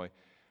from Illinois,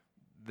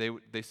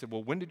 they said,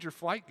 well, when did your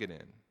flight get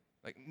in?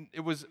 Like,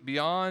 it was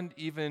beyond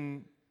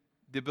even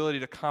the ability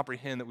to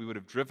comprehend that we would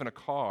have driven a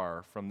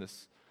car from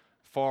this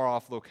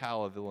far-off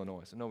locale of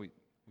Illinois. So no, we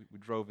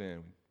drove in,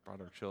 we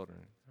brought our children.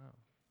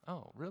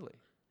 Oh, really?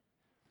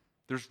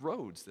 There's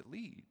roads that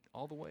lead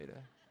all the way to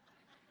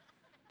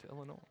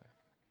Illinois.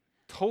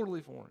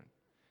 Totally foreign.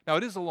 Now,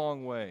 it is a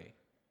long way.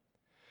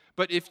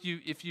 But if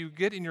you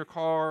get in your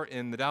car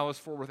in the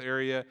Dallas-Fort Worth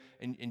area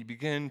and you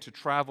begin to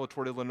travel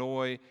toward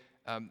Illinois,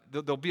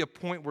 there'll be a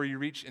point where you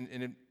reach,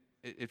 and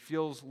it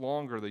feels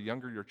longer the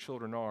younger your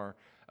children are.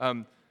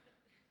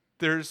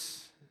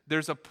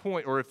 There's a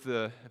point, or if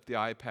the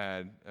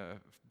iPad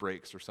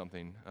breaks or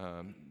something,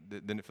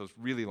 then it feels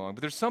really long.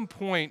 But there's some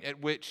point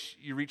at which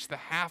you reach the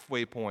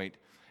halfway point,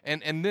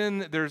 and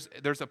then there's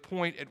a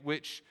point at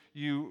which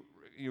you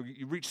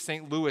reach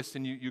St. Louis,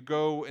 and you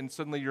go, and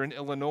suddenly you're in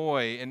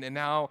Illinois, and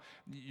now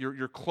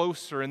you're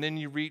closer, and then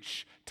you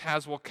reach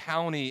Tazewell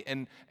County,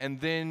 and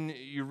then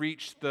you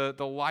reach the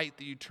light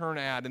that you turn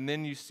at, and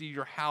then you see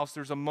your house.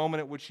 There's a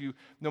moment at which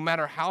no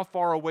matter how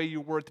far away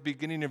you were at the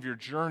beginning of your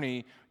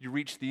journey, you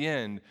reach the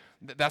end.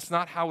 That's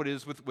not how it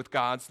is with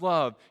God's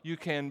love. You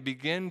can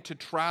begin to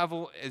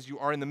travel as you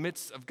are in the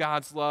midst of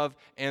God's love,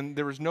 and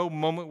there is no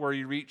moment where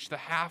you reach the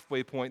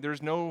halfway point.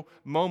 There's no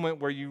moment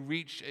where you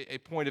reach a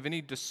point of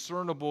any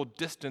discernible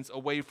distance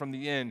away from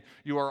the end.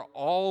 You are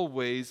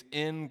always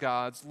in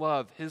God's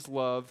love. His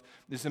love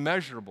is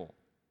immeasurable,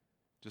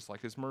 just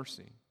like his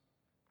mercy.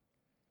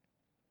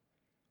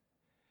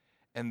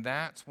 And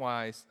that's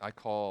why I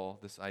call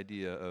this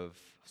idea of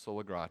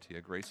sola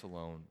gratia, grace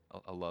alone,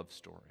 a love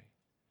story.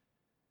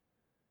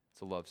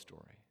 It's a love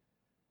story.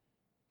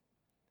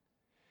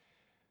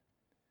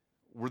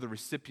 We're the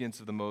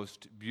recipients of the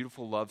most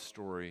beautiful love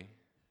story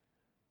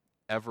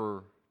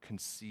ever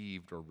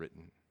conceived or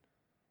written.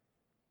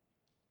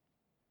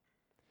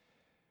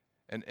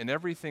 And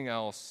everything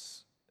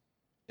else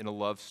in a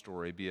love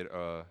story, be it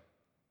a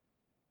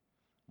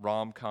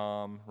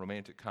rom-com,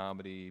 romantic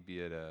comedy, be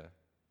it a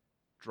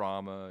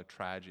drama, a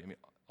tragedy,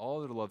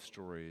 all of the love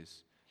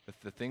stories,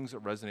 the things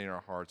that resonate in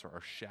our hearts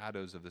are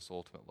shadows of this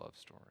ultimate love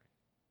story.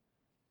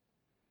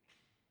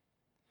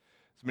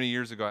 So many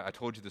years ago, I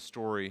told you the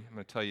story. I'm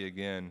going to tell you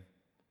again.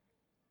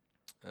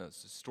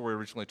 It's a story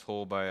originally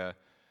told by a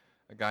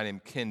guy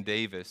named Ken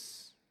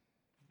Davis.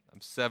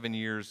 7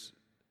 years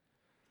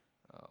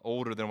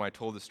older than when I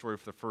told this story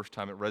for the first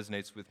time. It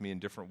resonates with me in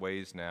different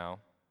ways now.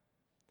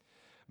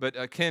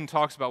 But Ken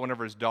talks about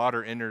whenever his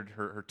daughter entered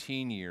her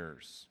teen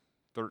years,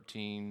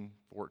 13,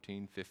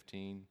 14,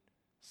 15,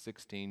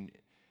 16,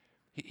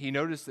 he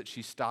noticed that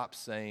she stopped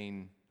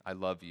saying, "I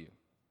love you."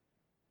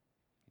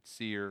 He'd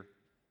see her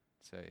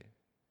say,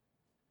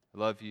 "I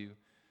love you,"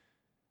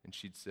 and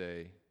she'd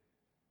say,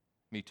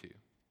 "Me too.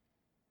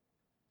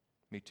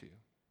 Me too."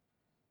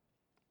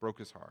 Broke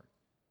his heart.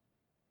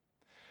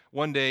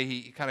 One day,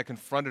 he kind of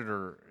confronted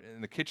her in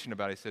the kitchen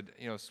about it. He said,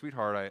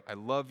 "Sweetheart, I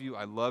love you,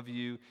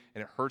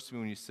 and it hurts me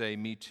when you say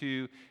me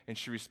too." And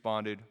she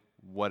responded,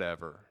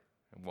 "Whatever,"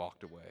 and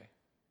walked away.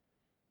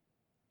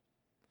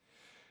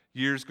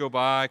 Years go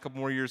by, a couple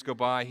more years go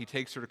by. He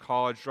takes her to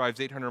college, drives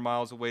 800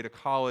 miles away to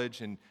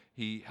college, and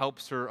he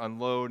helps her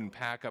unload and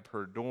pack up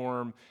her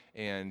dorm,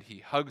 and he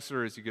hugs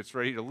her as he gets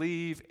ready to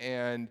leave,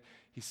 and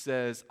he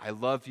says, "I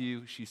love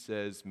you." She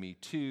says, "Me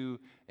too."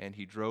 And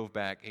he drove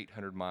back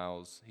 800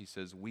 miles, he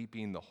says,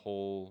 weeping the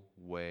whole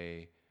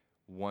way,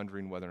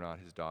 wondering whether or not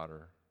his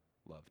daughter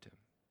loved him.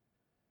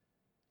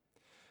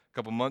 A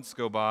couple months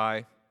go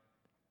by,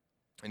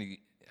 and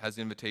he has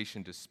an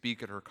invitation to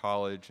speak at her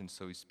college, and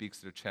so he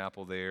speaks at a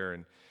chapel there,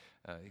 and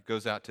he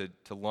goes out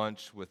to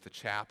lunch with the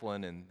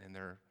chaplain, and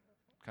they're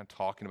kind of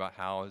talking about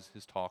how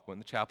his talk went.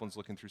 The chaplain's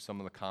looking through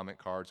some of the comment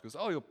cards, goes,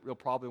 "Oh, you'll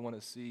probably want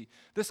to see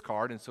this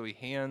card." And so he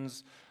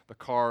hands the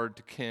card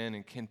to Ken,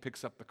 and Ken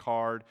picks up the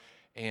card,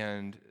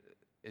 and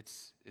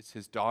it's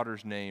his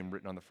daughter's name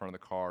written on the front of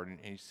the card. And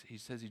he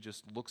says he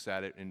just looks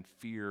at it in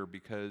fear,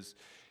 because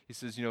he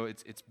says,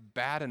 it's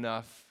bad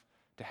enough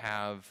to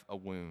have a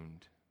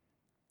wound,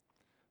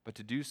 but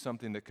to do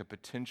something that could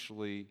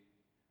potentially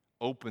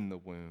open the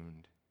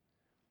wound,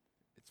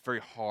 it's very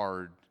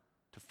hard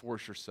to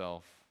force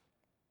yourself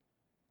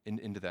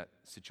into that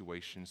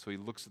situation. So he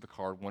looks at the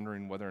card,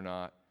 wondering whether or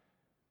not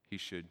he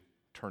should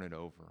turn it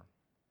over.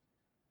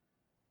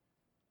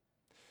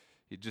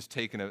 He'd just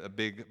taken a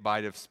big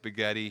bite of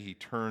spaghetti. He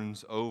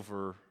turns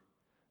over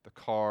the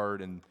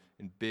card, and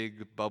in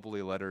big,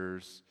 bubbly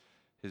letters,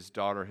 his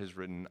daughter has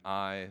written,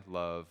 "I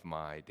love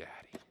my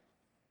daddy."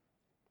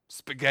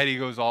 Spaghetti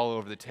goes all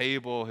over the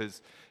table.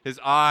 His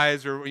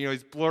eyes are,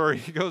 he's blurry.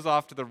 He goes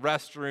off to the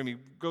restroom. He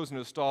goes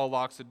into a stall,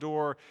 locks the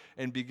door,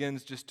 and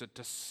begins just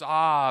to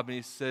sob. And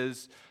he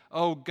says,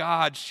 "Oh,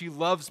 God, she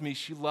loves me.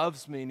 She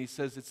loves me." And he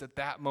says it's at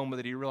that moment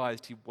that he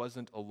realized he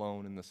wasn't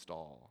alone in the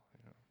stall.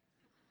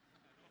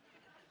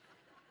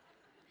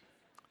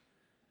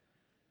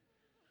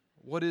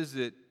 What is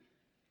it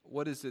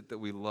that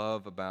we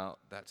love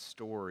about that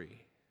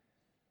story?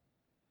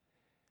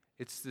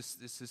 It's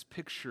this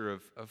picture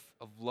of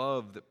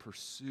love that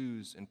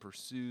pursues and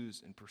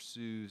pursues and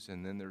pursues,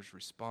 and then there's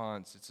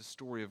response. It's a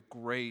story of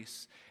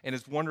grace. And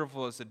as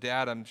wonderful as a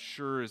dad, I'm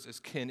sure, as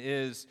Ken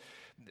is,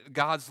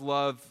 God's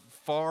love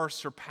far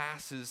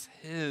surpasses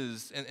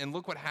his. And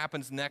look what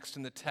happens next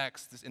in the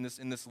text, in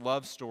this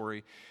love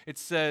story. It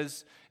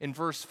says in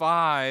verse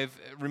 5,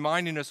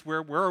 reminding us, where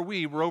are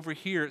we? We're over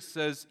here. It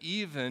says,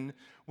 "Even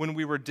when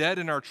we were dead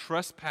in our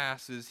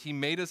trespasses, he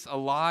made us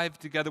alive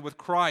together with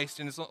Christ."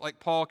 And it's like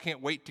Paul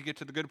can't wait to get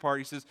to the good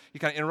part. He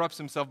kind of interrupts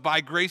himself.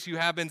 "By grace you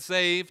have been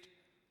saved."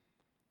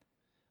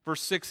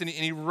 Verse 6, and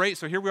he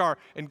so here we are,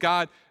 and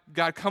God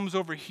comes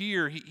over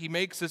here. He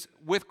makes us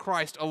with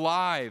Christ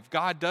alive.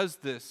 God does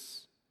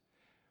this.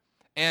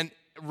 And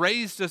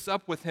raised us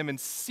up with him and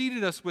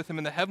seated us with him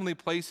in the heavenly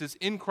places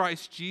in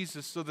Christ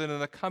Jesus, so that in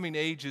the coming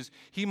ages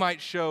he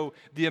might show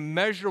the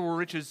immeasurable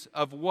riches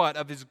of what?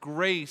 Of his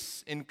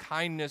grace and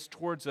kindness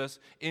towards us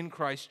in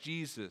Christ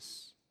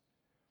Jesus.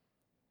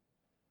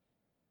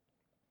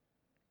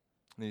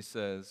 And he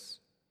says,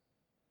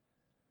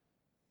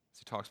 as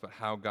he talks about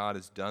how God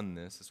has done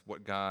this, it's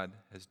what God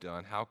has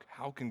done.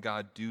 How can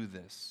God do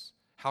this?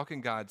 How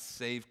can God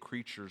save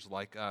creatures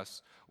like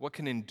us? What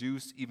can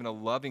induce even a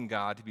loving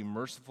God to be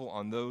merciful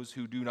on those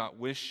who do not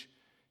wish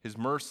his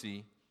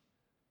mercy?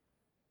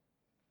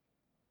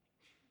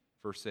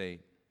 Verse 8,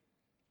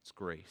 it's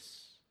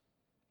grace.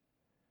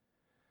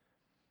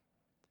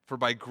 "For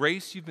by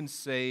grace you've been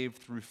saved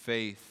through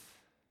faith."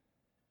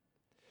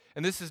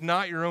 And this is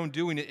not your own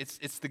doing.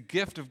 It's the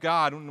gift of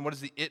God. And what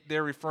is the "it"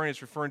 there referring?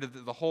 It's referring to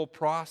the whole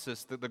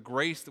process, the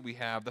grace that we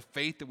have, the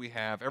faith that we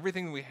have.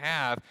 Everything that we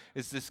have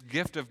is this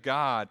gift of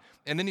God.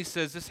 And then he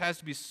says this has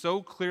to be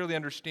so clearly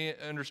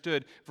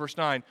understood. Verse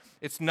 9,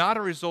 it's not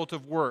a result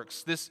of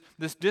works. This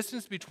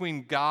distance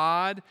between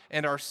God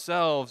and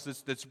ourselves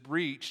that's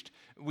breached,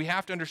 we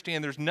have to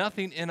understand there's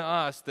nothing in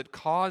us that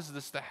caused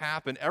this to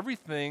happen.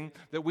 Everything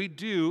that we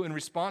do in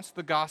response to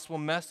the gospel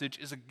message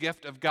is a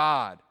gift of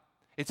God.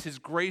 It's his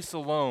grace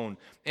alone.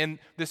 And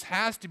this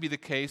has to be the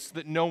case so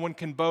that no one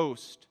can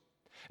boast.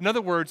 In other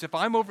words, if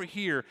I'm over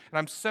here and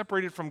I'm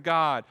separated from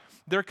God,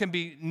 there can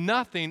be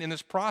nothing in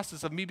this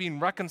process of me being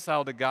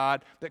reconciled to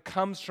God that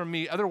comes from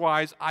me.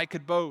 Otherwise, I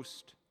could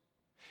boast.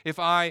 If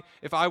I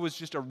was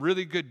just a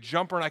really good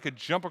jumper and I could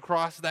jump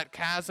across that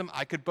chasm,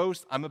 I could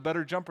boast I'm a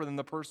better jumper than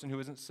the person who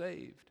isn't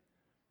saved.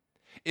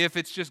 If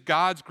it's just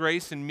God's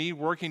grace and me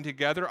working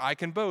together, I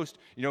can boast.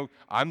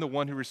 I'm the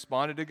one who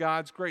responded to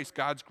God's grace.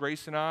 God's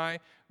grace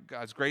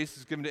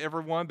is given to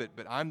everyone,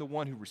 but I'm the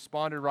one who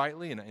responded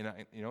rightly, and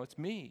it's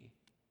me.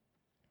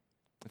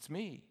 It's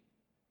me.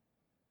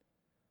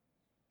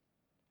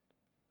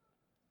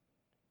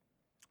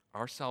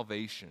 Our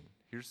salvation,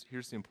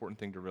 here's the important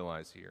thing to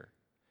realize here.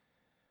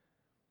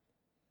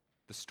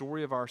 The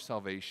story of our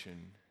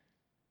salvation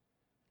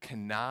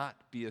cannot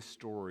be a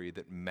story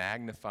that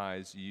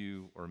magnifies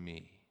you or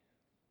me.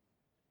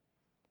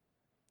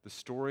 The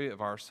story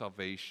of our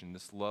salvation,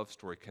 this love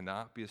story,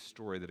 cannot be a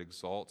story that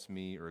exalts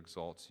me or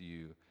exalts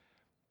you.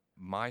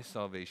 My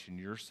salvation,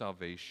 your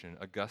salvation,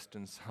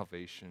 Augustine's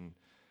salvation,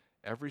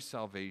 every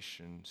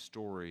salvation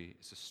story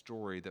is a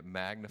story that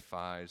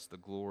magnifies the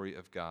glory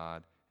of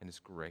God and His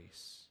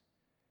grace.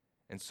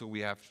 And so we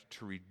have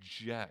to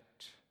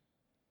reject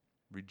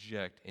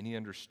any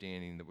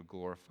understanding that would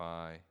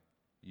glorify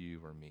you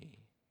or me.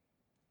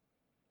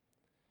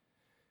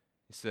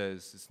 He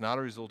says, it's not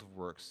a result of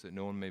works that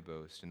no one may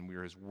boast, and we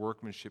are His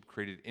workmanship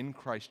created in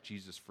Christ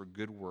Jesus for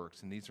good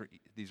works, and these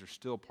are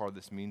still part of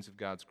this means of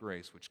God's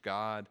grace, which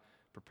God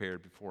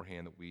prepared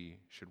beforehand that we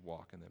should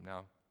walk in them.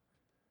 Now,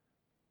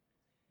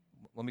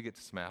 let me get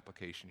to some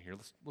application here.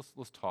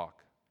 Let's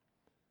talk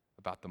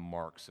about the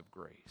marks of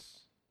grace.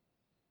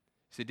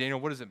 You say, Daniel,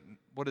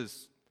 what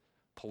is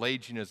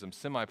Pelagianism,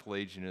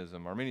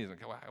 semi-Pelagianism, Arminianism?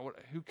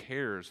 Who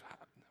cares?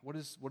 What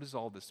does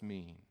all this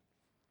mean?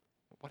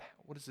 What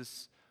does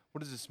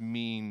this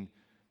mean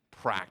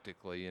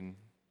practically? And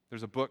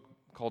there's a book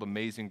called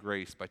Amazing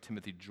Grace by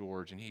Timothy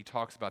George, and he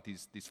talks about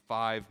these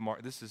 5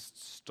 marks. This is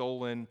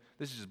stolen.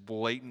 This is just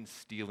blatant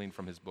stealing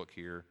from his book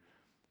here,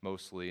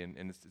 mostly, and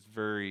it's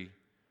very,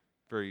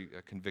 very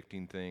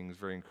convicting things,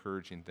 very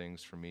encouraging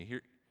things for me.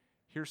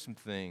 Here's some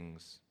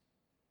things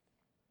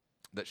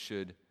that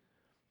should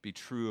be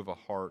true of a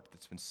heart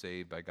that's been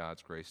saved by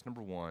God's grace.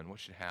 Number one, what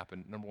should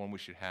happen? Number one, we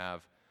should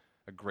have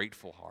a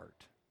grateful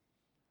heart.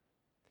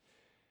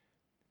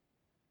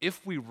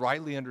 If we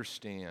rightly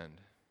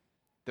understand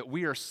that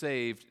we are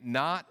saved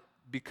not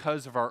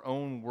because of our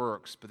own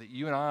works, but that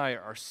you and I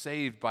are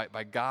saved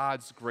by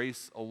God's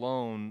grace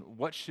alone,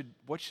 what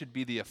should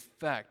be the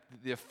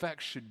effect? The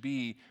effect should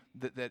be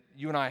that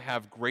you and I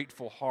have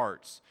grateful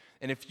hearts.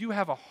 And if you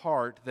have a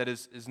heart that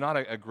is not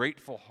a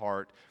grateful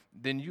heart,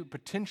 then you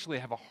potentially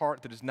have a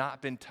heart that has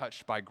not been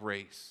touched by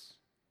grace.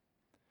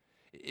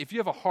 If you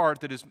have a heart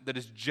that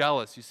is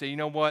jealous, you say, you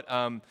know what,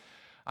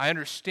 I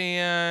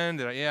understand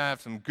that, I have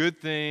some good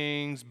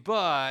things,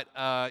 but,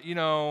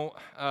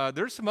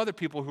 there's some other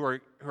people who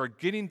are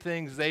getting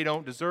things they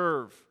don't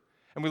deserve.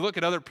 And we look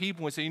at other people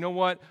and we say, you know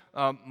what,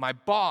 my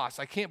boss,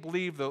 I can't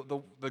believe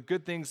the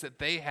good things that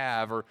they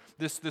have, or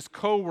this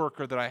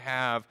coworker that I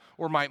have,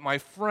 or my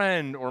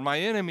friend, or my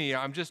enemy.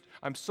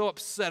 I'm so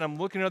upset. I'm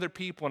looking at other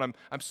people, and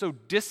I'm so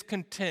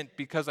discontent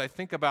because I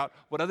think about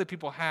what other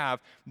people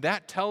have.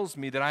 That tells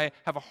me that I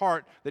have a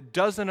heart that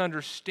doesn't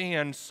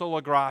understand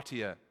sola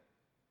gratia,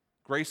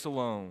 grace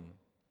alone.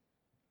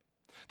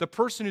 The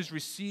person who's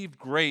received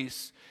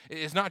grace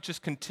is not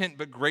just content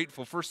but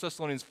grateful. 1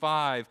 Thessalonians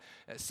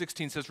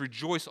 5:16 says,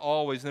 rejoice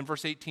always. And then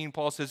verse 18,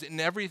 Paul says, in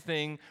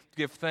everything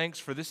give thanks,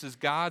 for this is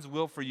God's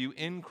will for you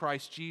in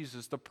Christ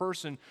Jesus. The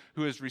person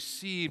who has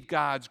received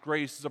God's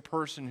grace is a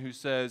person who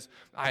says,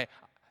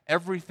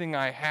 everything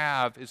I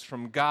have is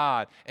from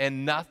God,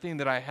 and nothing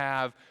that I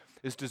have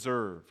is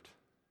deserved.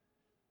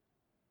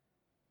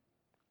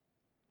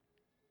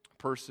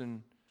 A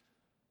person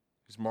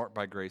who's marked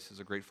by grace has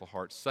a grateful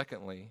heart.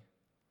 Secondly,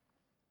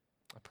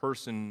 a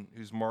person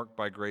who's marked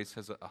by grace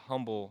has a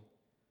humble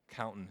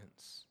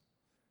countenance.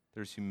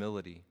 There's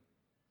humility.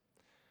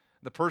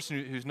 The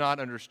person who's not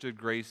understood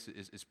grace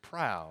is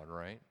proud,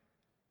 right?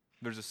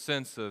 There's a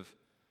sense of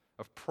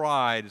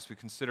pride as we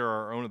consider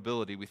our own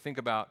ability. We think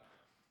about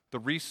the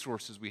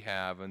resources we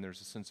have, and there's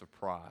a sense of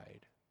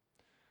pride.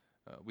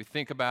 We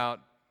think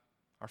about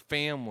our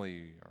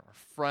family, our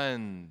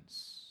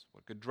friends,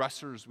 what good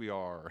dressers we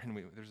are, and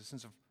there's a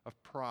sense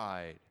of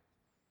pride.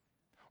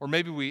 Or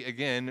maybe we,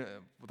 again,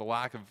 with a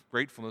lack of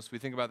gratefulness, we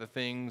think about the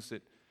things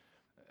that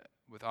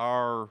with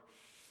our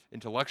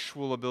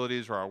intellectual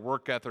abilities or our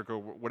work ethic or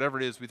whatever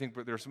it is, we think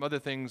there are some other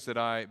things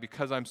that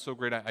because I'm so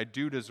great, I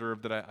do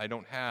deserve that I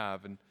don't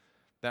have. And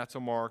that's a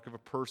mark of a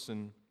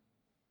person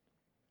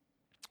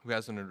who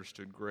hasn't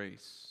understood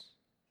grace.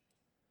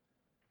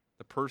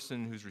 The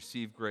person who's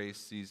received grace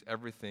sees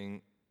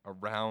everything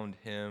around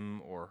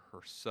him or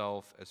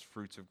herself as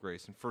fruits of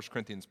grace. In 1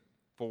 Corinthians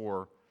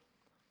 4,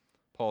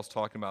 Paul's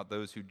talking about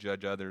those who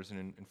judge others. And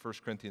in 1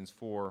 Corinthians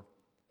 4,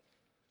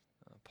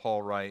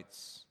 Paul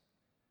writes,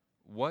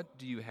 what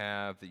do you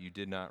have that you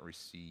did not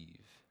receive?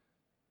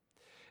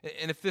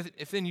 And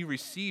if then you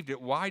received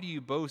it, why do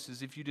you boast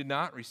as if you did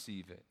not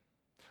receive it?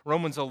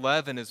 Romans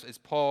 11, as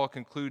Paul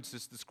concludes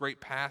this great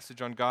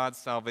passage on God's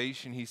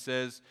salvation, he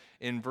says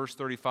in verse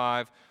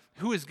 35,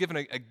 who has given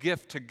a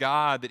gift to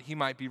God that he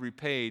might be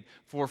repaid?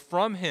 For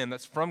from him,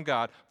 that's from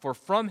God, for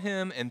from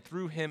him and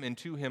through him and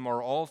to him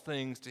are all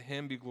things, to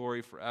him be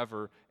glory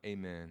forever.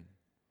 Amen.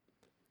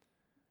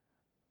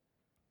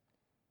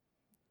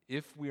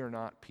 if we are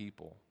not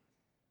people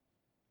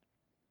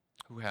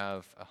who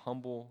have a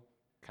humble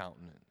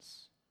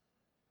countenance,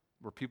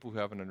 we're people who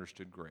haven't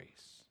understood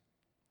grace.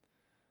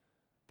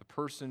 The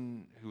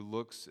person who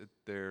looks at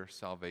their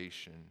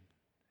salvation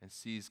and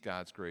sees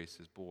God's grace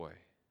as, boy,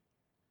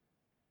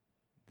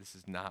 this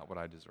is not what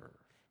I deserve.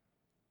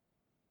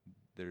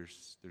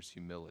 There's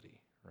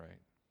humility,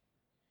 right?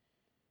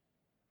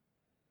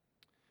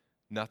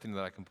 Nothing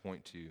that I can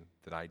point to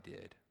that I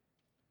did.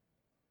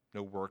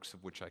 No works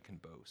of which I can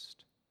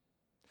boast.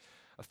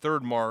 A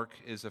third mark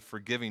is a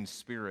forgiving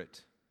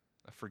spirit.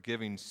 A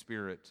forgiving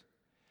spirit.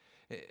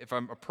 If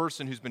I'm a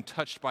person who's been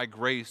touched by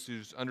grace,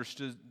 who's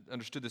understood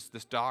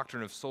this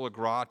doctrine of sola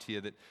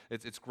gratia, that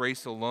it's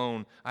grace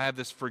alone, I have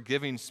this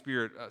forgiving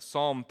spirit.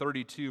 Psalm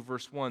 32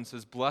 verse 1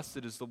 says,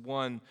 "Blessed is the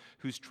one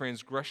whose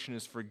transgression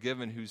is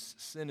forgiven, whose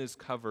sin is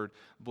covered.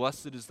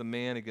 Blessed is the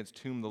man against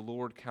whom the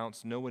Lord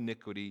counts no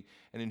iniquity,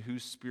 and in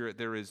whose spirit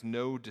there is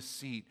no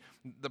deceit."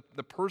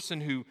 The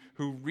person who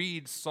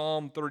reads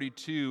Psalm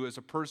 32 as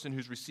a person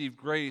who's received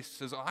grace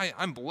says,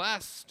 I'm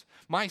blessed.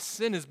 My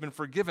sin has been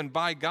forgiven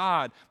by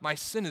God. My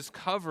sin is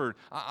covered.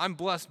 I'm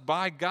blessed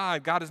by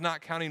God. God is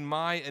not counting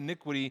my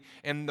iniquity.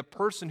 And the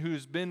person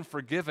who's been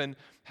forgiven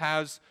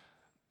has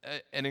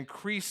an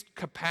increased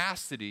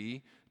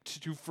capacity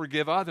to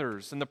forgive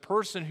others. And the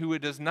person who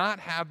does not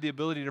have the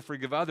ability to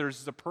forgive others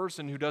is a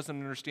person who doesn't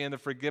understand the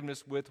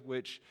forgiveness with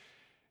which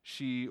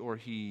she or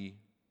he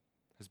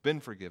has been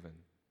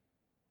forgiven.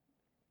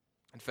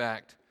 In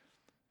fact,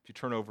 if you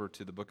turn over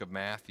to the book of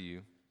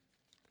Matthew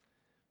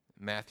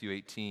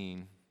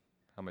 18.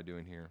 How am I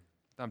doing here?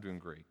 I'm doing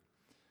great.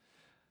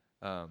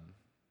 I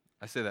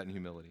say that in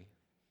humility.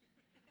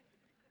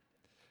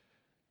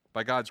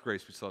 By God's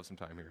grace, we still have some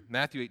time here.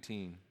 Matthew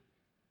 18.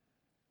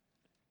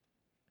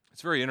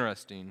 It's very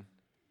interesting.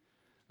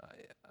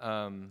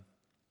 In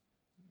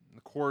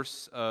the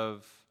course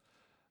of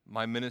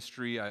my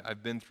ministry,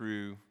 I've been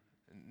through,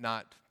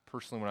 not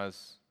personally when I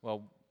was,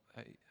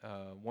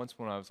 once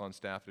when I was on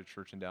staff at a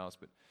church in Dallas,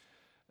 but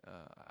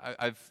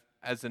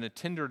as an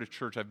attender to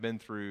church, I've been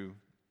through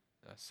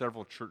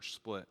several church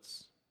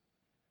splits,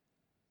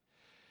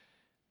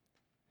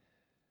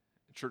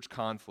 church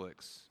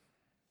conflicts.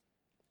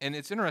 And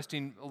it's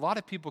interesting, a lot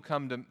of people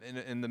come to,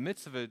 in the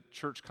midst of a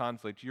church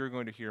conflict, you're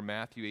going to hear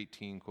Matthew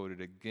 18 quoted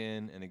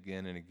again and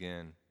again and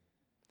again.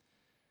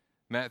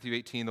 Matthew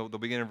 18, they'll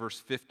begin in verse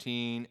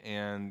 15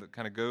 and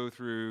kind of go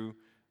through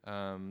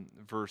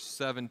verse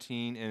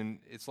 17, and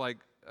it's like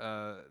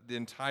the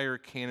entire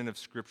canon of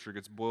Scripture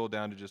gets boiled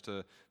down to just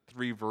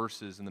 3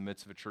 verses in the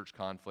midst of a church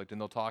conflict. And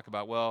they'll talk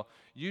about, well,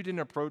 you didn't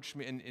approach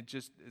me, and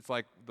it's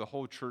like the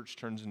whole church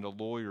turns into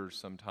lawyers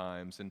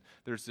sometimes. And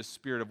there's this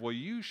spirit of, well,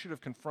 you should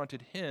have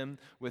confronted him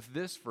with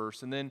this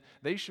verse, and then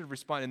they should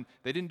respond. And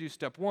they didn't do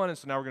step 1, and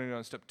so now we're going to go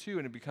on step 2,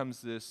 and it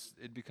becomes this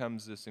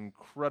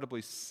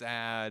incredibly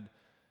sad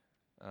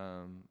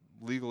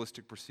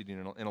legalistic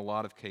proceeding in a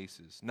lot of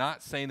cases.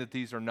 Not saying that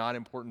these are not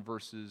important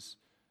verses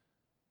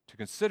to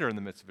consider in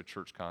the midst of a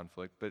church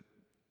conflict, but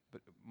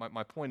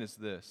my point is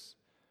this.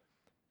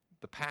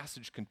 The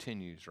passage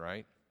continues,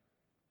 right?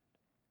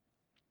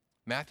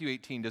 Matthew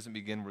 18 doesn't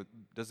begin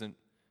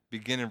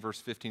in verse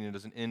 15 and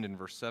doesn't end in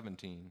verse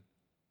 17.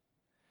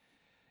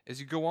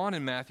 As you go on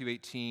in Matthew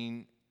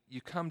 18,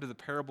 you come to the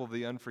parable of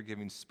the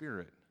unforgiving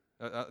spirit,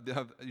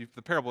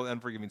 the parable of the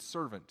unforgiving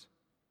servant.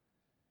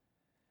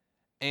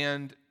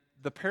 And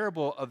the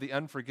parable of the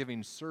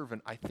unforgiving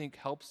servant, I think,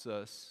 helps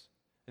us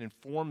and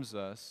informs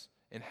us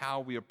in how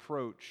we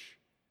approach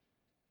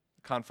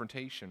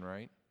confrontation,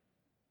 right?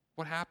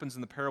 What happens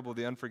in the parable of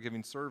the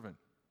unforgiving servant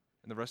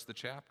in the rest of the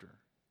chapter?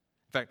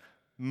 In fact,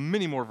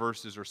 many more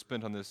verses are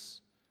spent on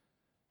this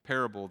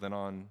parable than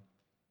on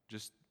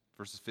just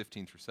verses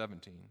 15 through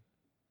 17.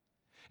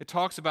 It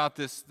talks about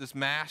this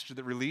master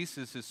that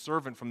releases his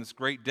servant from this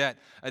great debt,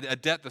 a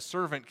debt the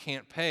servant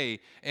can't pay.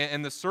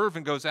 And the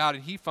servant goes out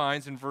and he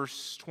finds in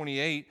verse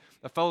 28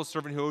 a fellow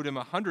servant who owed him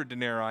 100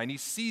 denarii, and he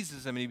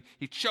seizes him and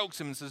he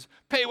chokes him and says,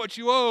 "Pay what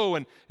you owe."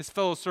 And his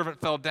fellow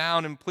servant fell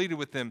down and pleaded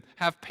with him,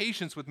 "Have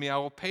patience with me, I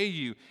will pay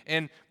you."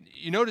 And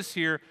you notice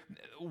here,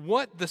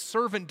 what the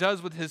servant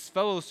does with his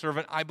fellow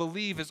servant, I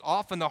believe, is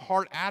often the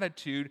heart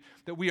attitude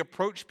that we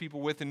approach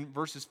people with in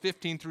verses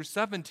 15 through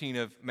 17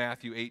 of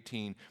Matthew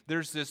 18.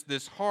 There's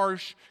this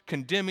harsh,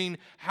 condemning,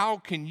 how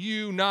can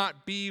you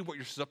not be what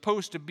you're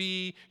supposed to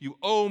be? You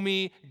owe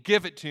me,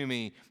 give it to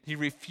me. He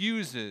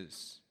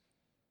refuses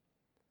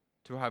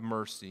to have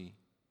mercy.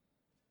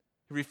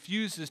 He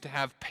refuses to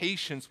have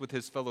patience with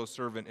his fellow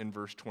servant in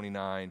verse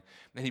 29,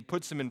 and he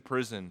puts him in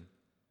prison.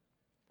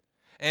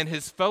 And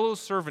his fellow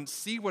servants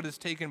see what has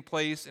taken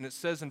place, and it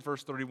says in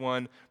verse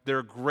 31,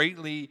 they're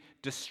greatly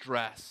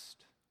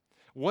distressed.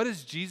 What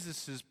is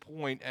Jesus'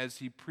 point as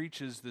he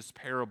preaches this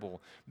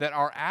parable? That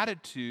our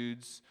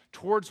attitudes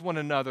towards one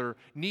another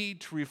need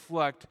to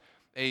reflect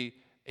a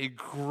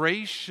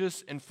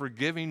gracious and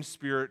forgiving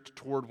spirit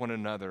toward one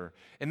another.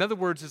 In other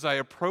words, as I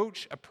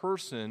approach a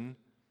person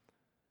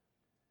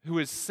who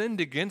has sinned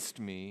against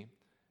me,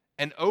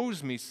 and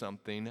owes me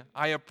something,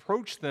 I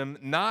approach them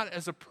not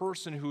as a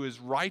person who is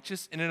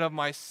righteous in and of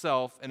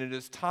myself, and it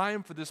is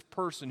time for this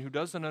person who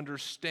doesn't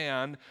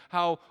understand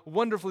how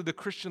wonderfully the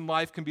Christian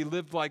life can be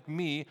lived like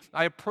me.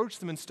 I approach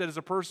them instead as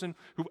a person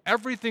who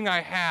everything I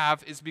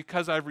have is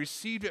because I've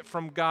received it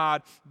from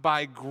God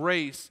by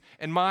grace,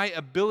 and my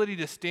ability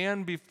to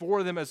stand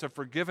before them as a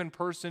forgiven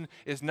person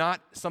is not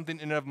something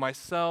in and of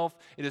myself.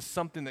 It is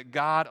something that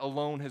God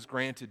alone has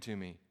granted to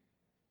me.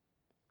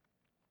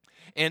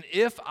 And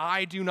if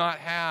I do not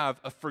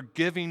have a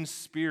forgiving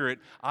spirit,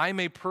 I'm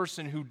a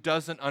person who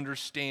doesn't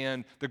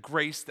understand the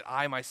grace that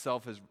I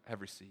myself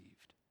have received.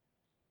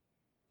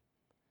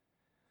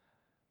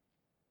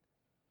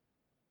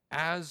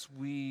 As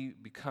we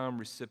become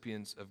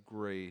recipients of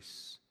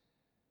grace,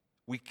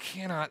 we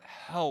cannot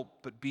help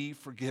but be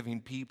forgiving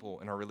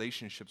people in our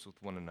relationships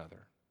with one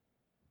another.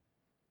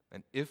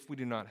 And if we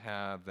do not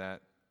have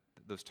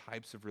those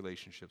types of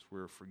relationships,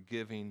 we're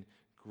forgiving,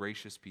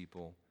 gracious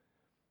people,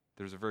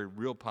 there's a very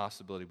real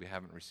possibility we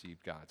haven't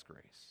received God's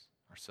grace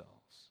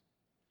ourselves.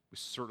 We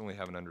certainly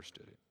haven't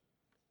understood it.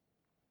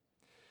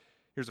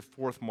 Here's a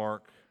fourth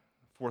mark.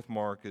 Fourth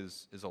mark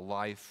is a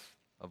life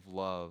of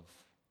love.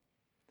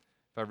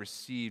 If I've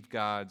received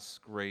God's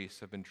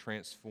grace, I've been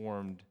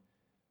transformed,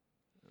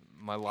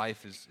 my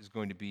life is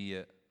going to be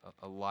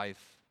a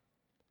life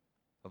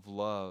of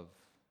love.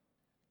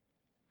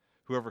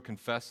 Whoever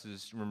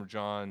confesses, remember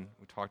John,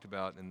 we talked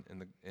about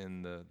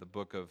in the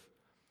book of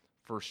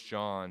 1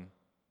 John,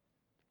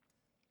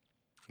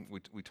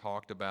 we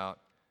talked about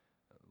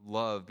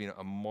love being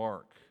a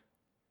mark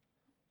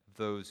of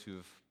those who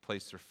have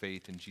placed their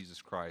faith in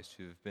Jesus Christ,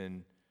 who have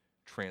been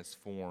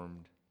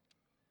transformed.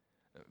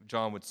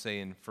 John would say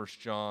in 1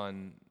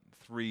 John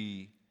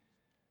 3,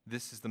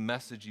 this is the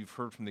message you've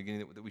heard from the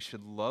beginning, that we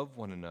should love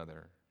one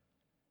another.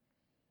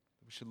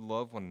 We should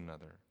love one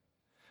another.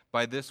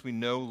 By this we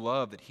know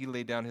love, that he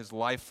laid down his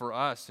life for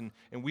us,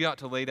 and we ought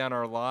to lay down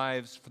our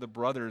lives for the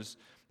brothers.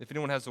 If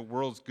anyone has the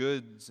world's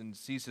goods and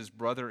sees his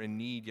brother in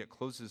need, yet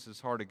closes his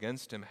heart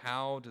against him,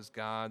 how does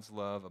God's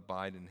love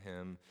abide in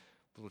him?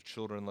 Little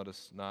children, let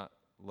us not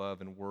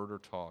love in word or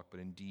talk, but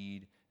in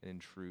deed and in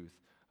truth.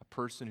 A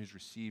person who's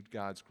received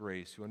God's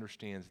grace, who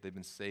understands that they've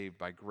been saved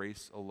by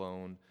grace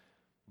alone,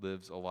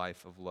 lives a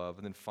life of love.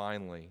 And then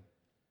finally,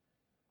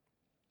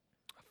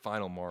 a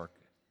final mark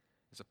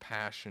is a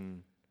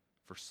passion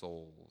for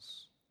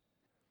souls.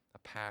 A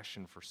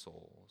passion for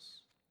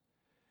souls.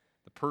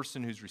 The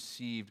person who's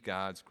received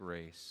God's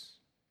grace,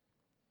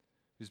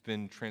 who's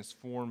been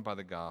transformed by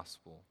the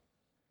gospel,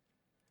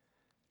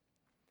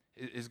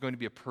 is going to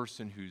be a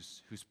person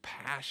who's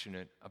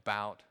passionate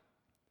about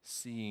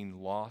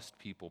seeing lost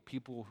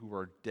people who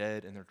are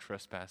dead in their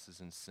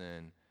trespasses and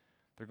sin.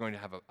 They're going to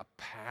have a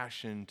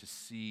passion to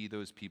see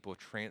those people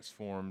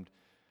transformed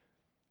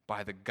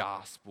by the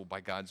gospel, by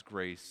God's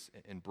grace,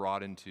 and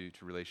brought into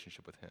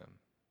relationship with him.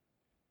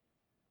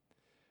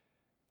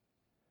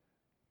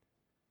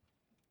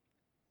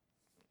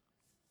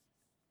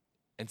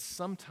 And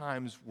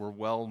sometimes we're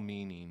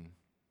well-meaning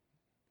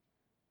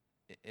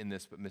in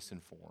this, but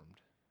misinformed.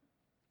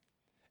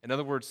 In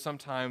other words,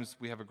 sometimes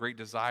we have a great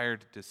desire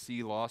to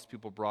see lost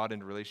people brought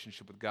into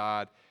relationship with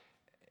God,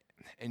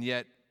 and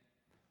yet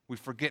we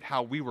forget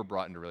how we were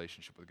brought into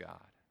relationship with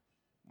God.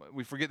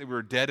 We forget that we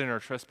were dead in our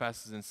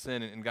trespasses and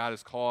sin, and God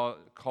has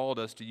called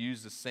us to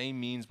use the same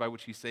means by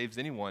which he saves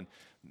anyone,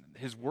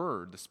 his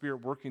word, the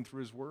Spirit working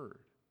through his word.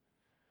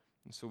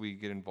 And so we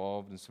get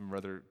involved in some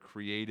rather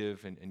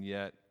creative and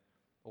yet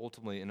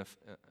ultimately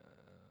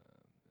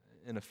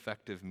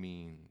ineffective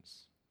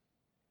means.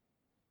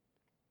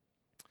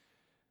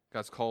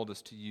 God's called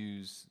us to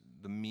use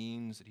the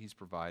means that he's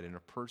provided. And a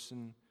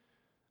person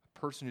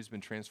who's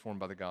been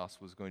transformed by the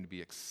gospel is going to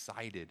be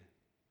excited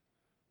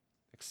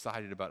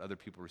about other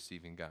people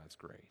receiving God's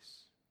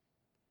grace.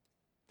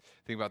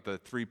 Think about the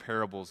three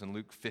parables in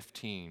Luke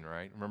 15,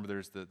 right? Remember,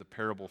 there's the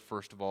parable,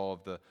 first of all,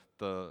 of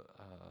the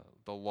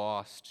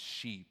lost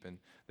sheep. And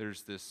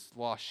there's this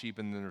lost sheep,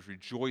 and then there's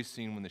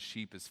rejoicing when the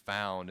sheep is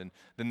found. And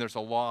then there's a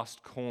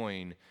lost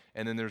coin,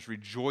 and then there's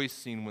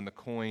rejoicing when the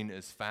coin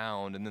is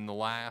found. And then the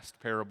last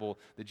parable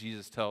that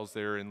Jesus tells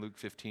there in Luke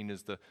 15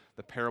 is the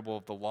parable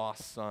of the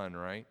lost son,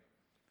 right?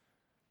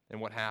 And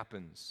what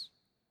happens?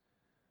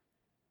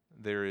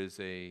 There is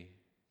a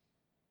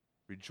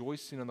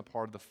rejoicing on the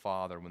part of the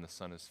father when the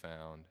son is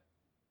found,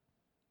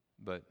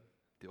 but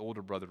the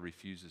older brother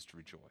refuses to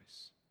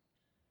rejoice.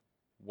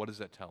 What does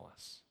that tell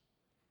us?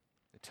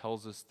 It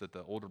tells us that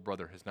the older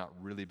brother has not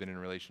really been in a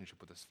relationship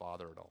with his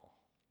father at all.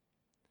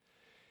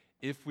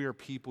 If we are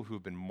people who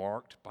have been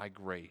marked by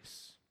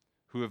grace,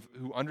 who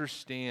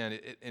understand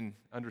it, and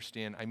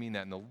understand, I mean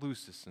that in the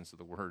loosest sense of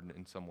the word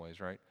in some ways,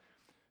 right?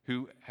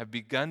 Who have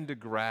begun to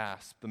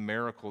grasp the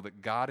miracle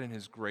that God in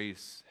his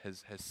grace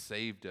has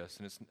saved us.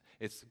 And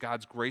it's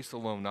God's grace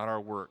alone, not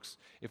our works.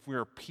 If we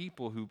are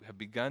people who have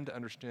begun to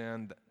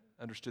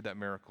understood that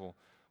miracle,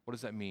 what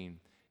does that mean?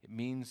 It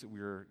means that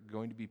we are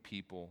going to be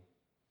people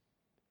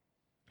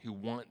who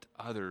want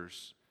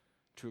others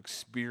to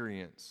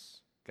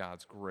experience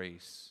God's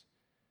grace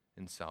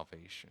and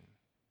salvation.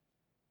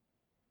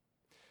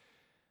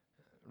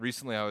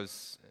 Recently, I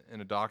was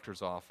in a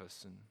doctor's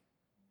office, and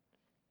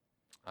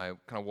I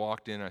kind of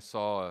walked in. I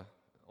saw an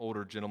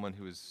older gentleman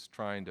who was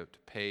trying to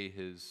pay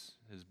his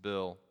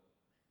bill.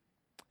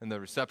 And the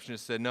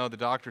receptionist said, no, the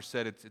doctor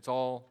said it's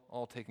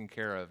all taken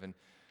care of. And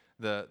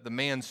the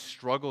man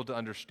struggled to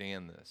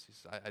understand this. He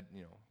said,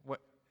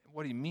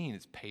 what do you mean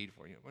it's paid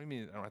for? What do you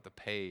mean I don't have to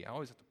pay? I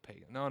always have to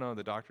pay. No,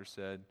 the doctor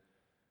said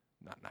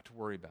not to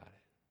worry about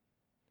it.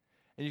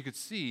 And you could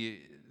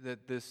see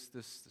that this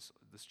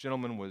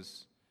gentleman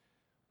was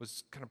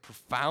kind of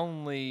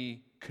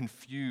profoundly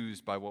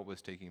confused by what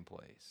was taking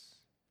place.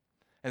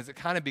 As it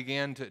kind of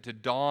began to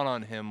dawn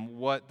on him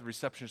what the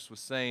receptionist was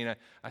saying,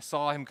 I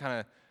saw him kind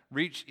of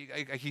reach.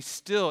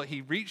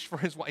 He reached for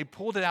his wallet. He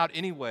pulled it out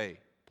anyway.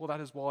 Pulled out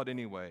his wallet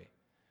anyway,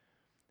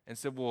 and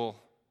said, "Well,"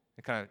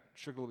 and kind of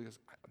shook a little because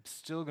I'm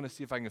still going to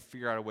see if I can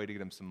figure out a way to get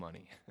him some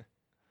money.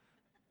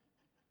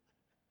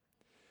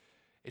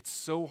 It's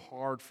so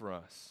hard for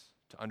us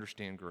to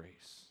understand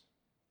grace.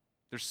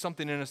 There's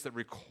something in us that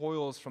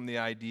recoils from the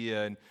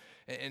idea, and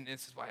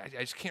it's why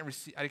I just can't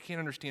receive. I can't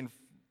understand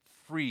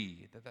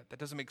free. That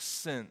doesn't make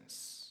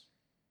sense.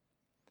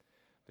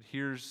 But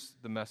here's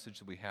the message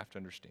that we have to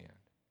understand.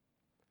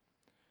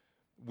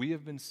 We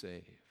have been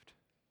saved,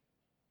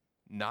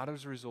 not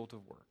as a result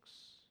of works.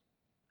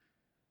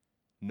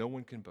 No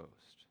one can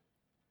boast.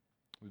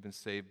 We've been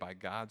saved by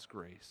God's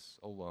grace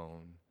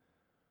alone,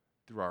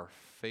 through our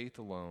faith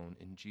alone,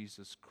 in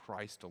Jesus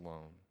Christ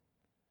alone,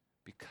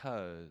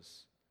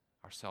 because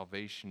our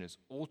salvation is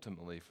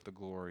ultimately for the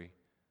glory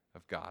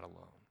of God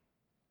alone.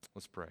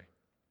 Let's pray.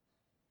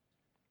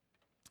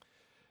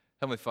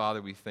 Heavenly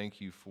Father, we thank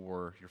you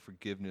for your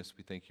forgiveness.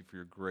 We thank you for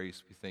your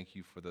grace. We thank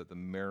you for the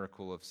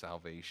miracle of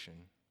salvation.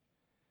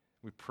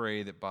 We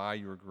pray that by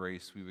your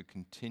grace we would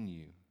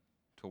continue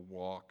to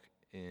walk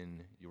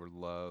in your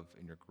love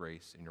and your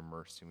grace and your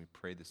mercy. And we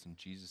pray this in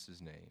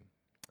Jesus' name.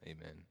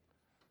 Amen.